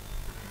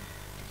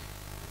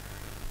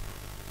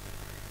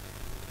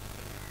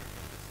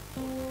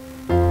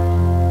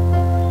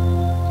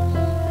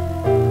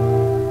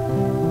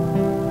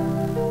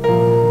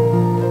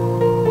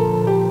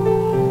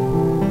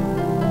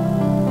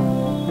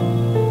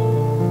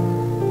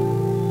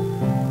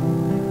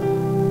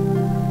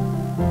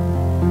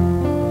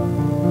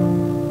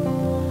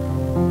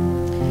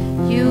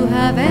 You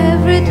have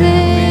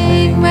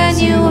everything when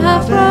you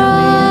have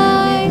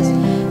Christ.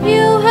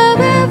 You have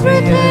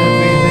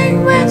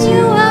everything when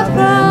you have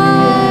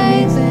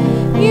Christ.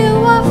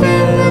 You are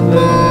filled with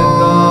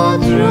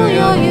God through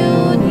your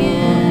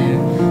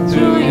union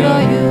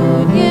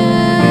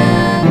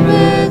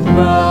with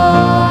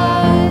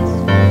Christ.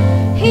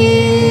 He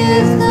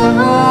is the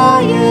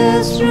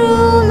highest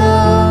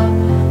ruler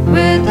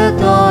with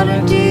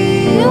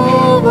authority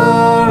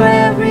over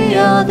every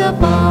other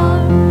power.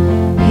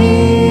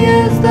 He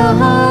is the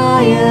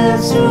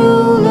highest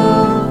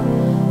ruler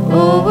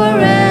over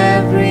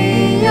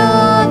every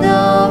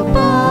other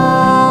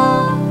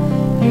power.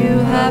 You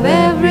have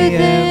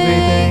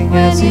everything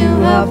when you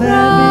have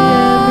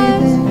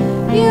Christ.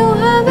 You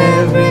have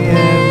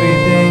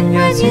everything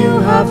when you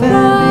have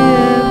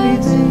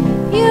Christ.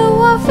 You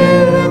are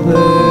filled with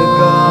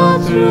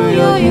God through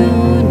your union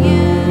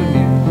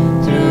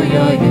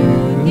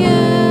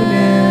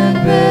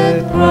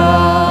with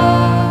Christ.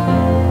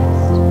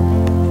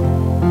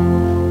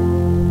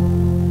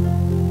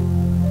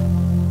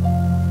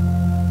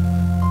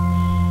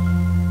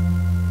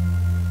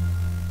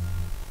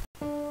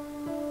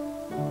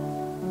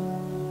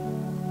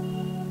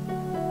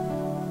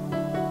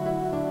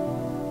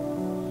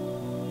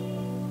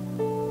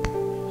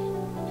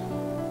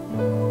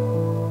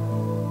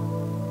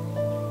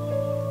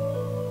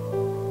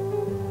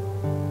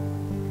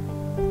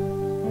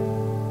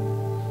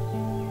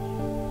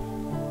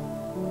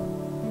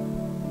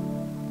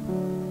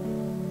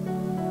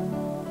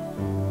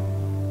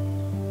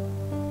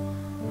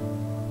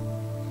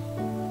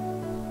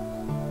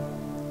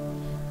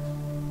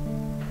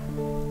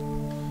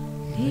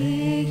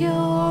 Lay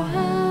your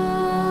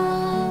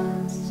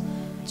hands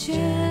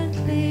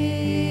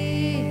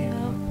gently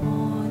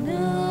upon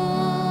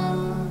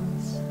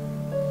us.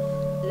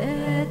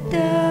 Let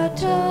their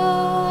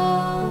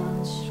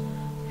touch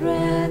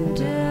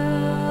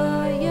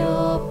render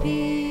your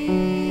peace.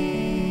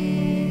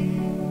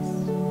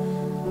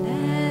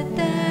 Let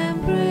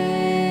them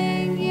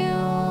bring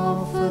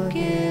your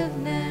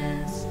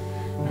forgiveness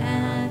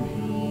and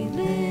healing.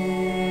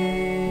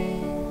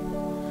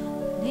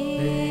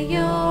 Lay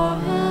your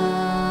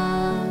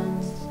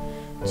hands,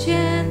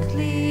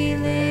 gently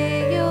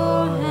lay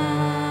your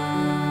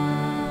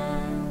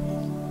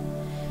hands.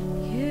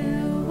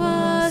 You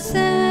were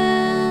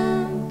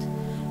sent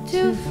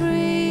to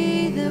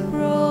free the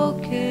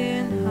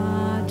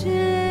broken-hearted.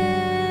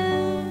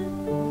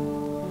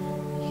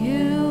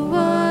 You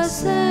were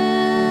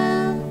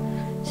sent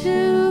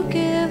to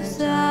give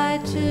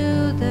sight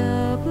to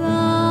the blind.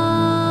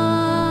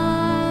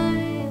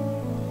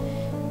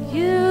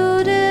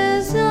 You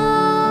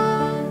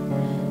desire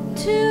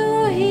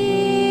to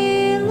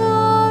heal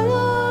all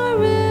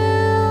our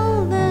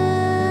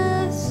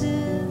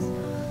illnesses.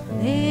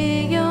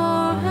 Lay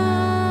your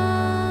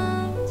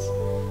hands,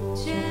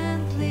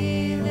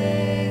 gently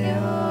lay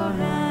your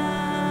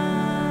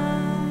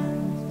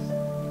hands.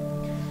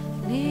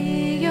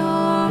 Lay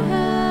your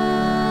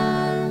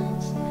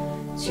hands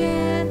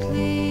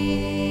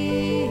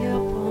gently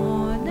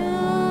upon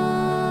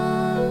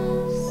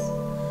us.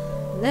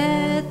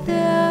 Let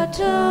their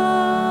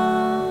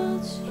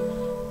touch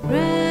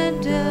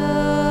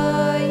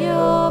render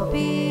your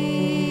peace.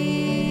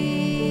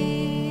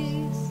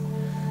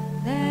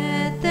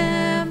 Let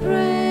them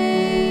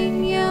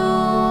bring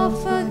your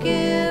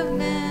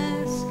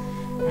forgiveness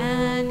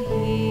and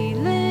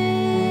healing.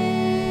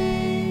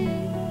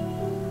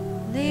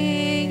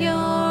 Lay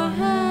your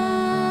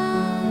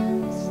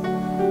hands,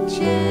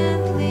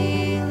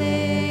 gently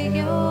lay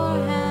your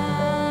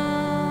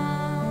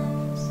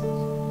hands.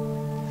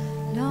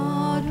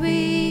 Lord,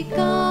 we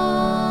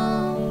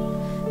come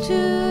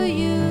to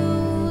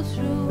you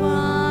through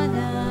one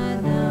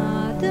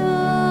another.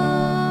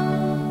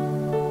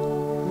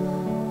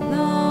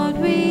 Lord,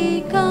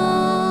 we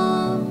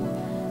come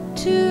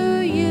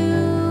to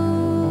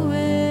you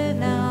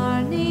in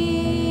our need.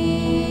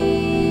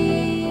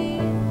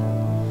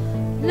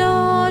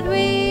 Lord,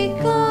 we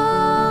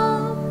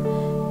come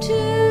to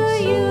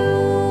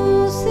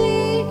you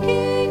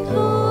seeking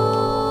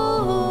wholeness.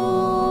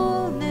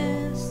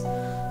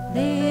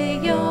 Lay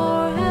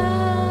your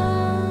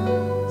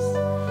hands,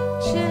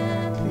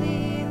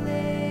 gently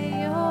lay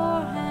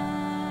your hands.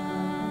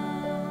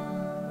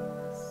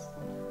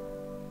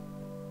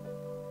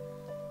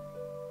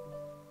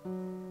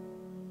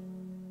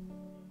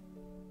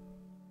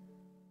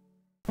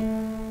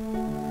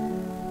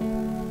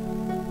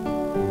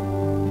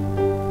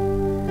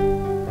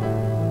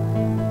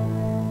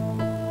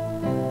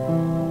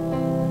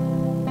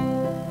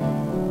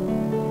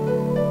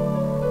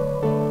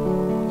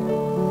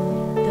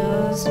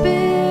 prosperity.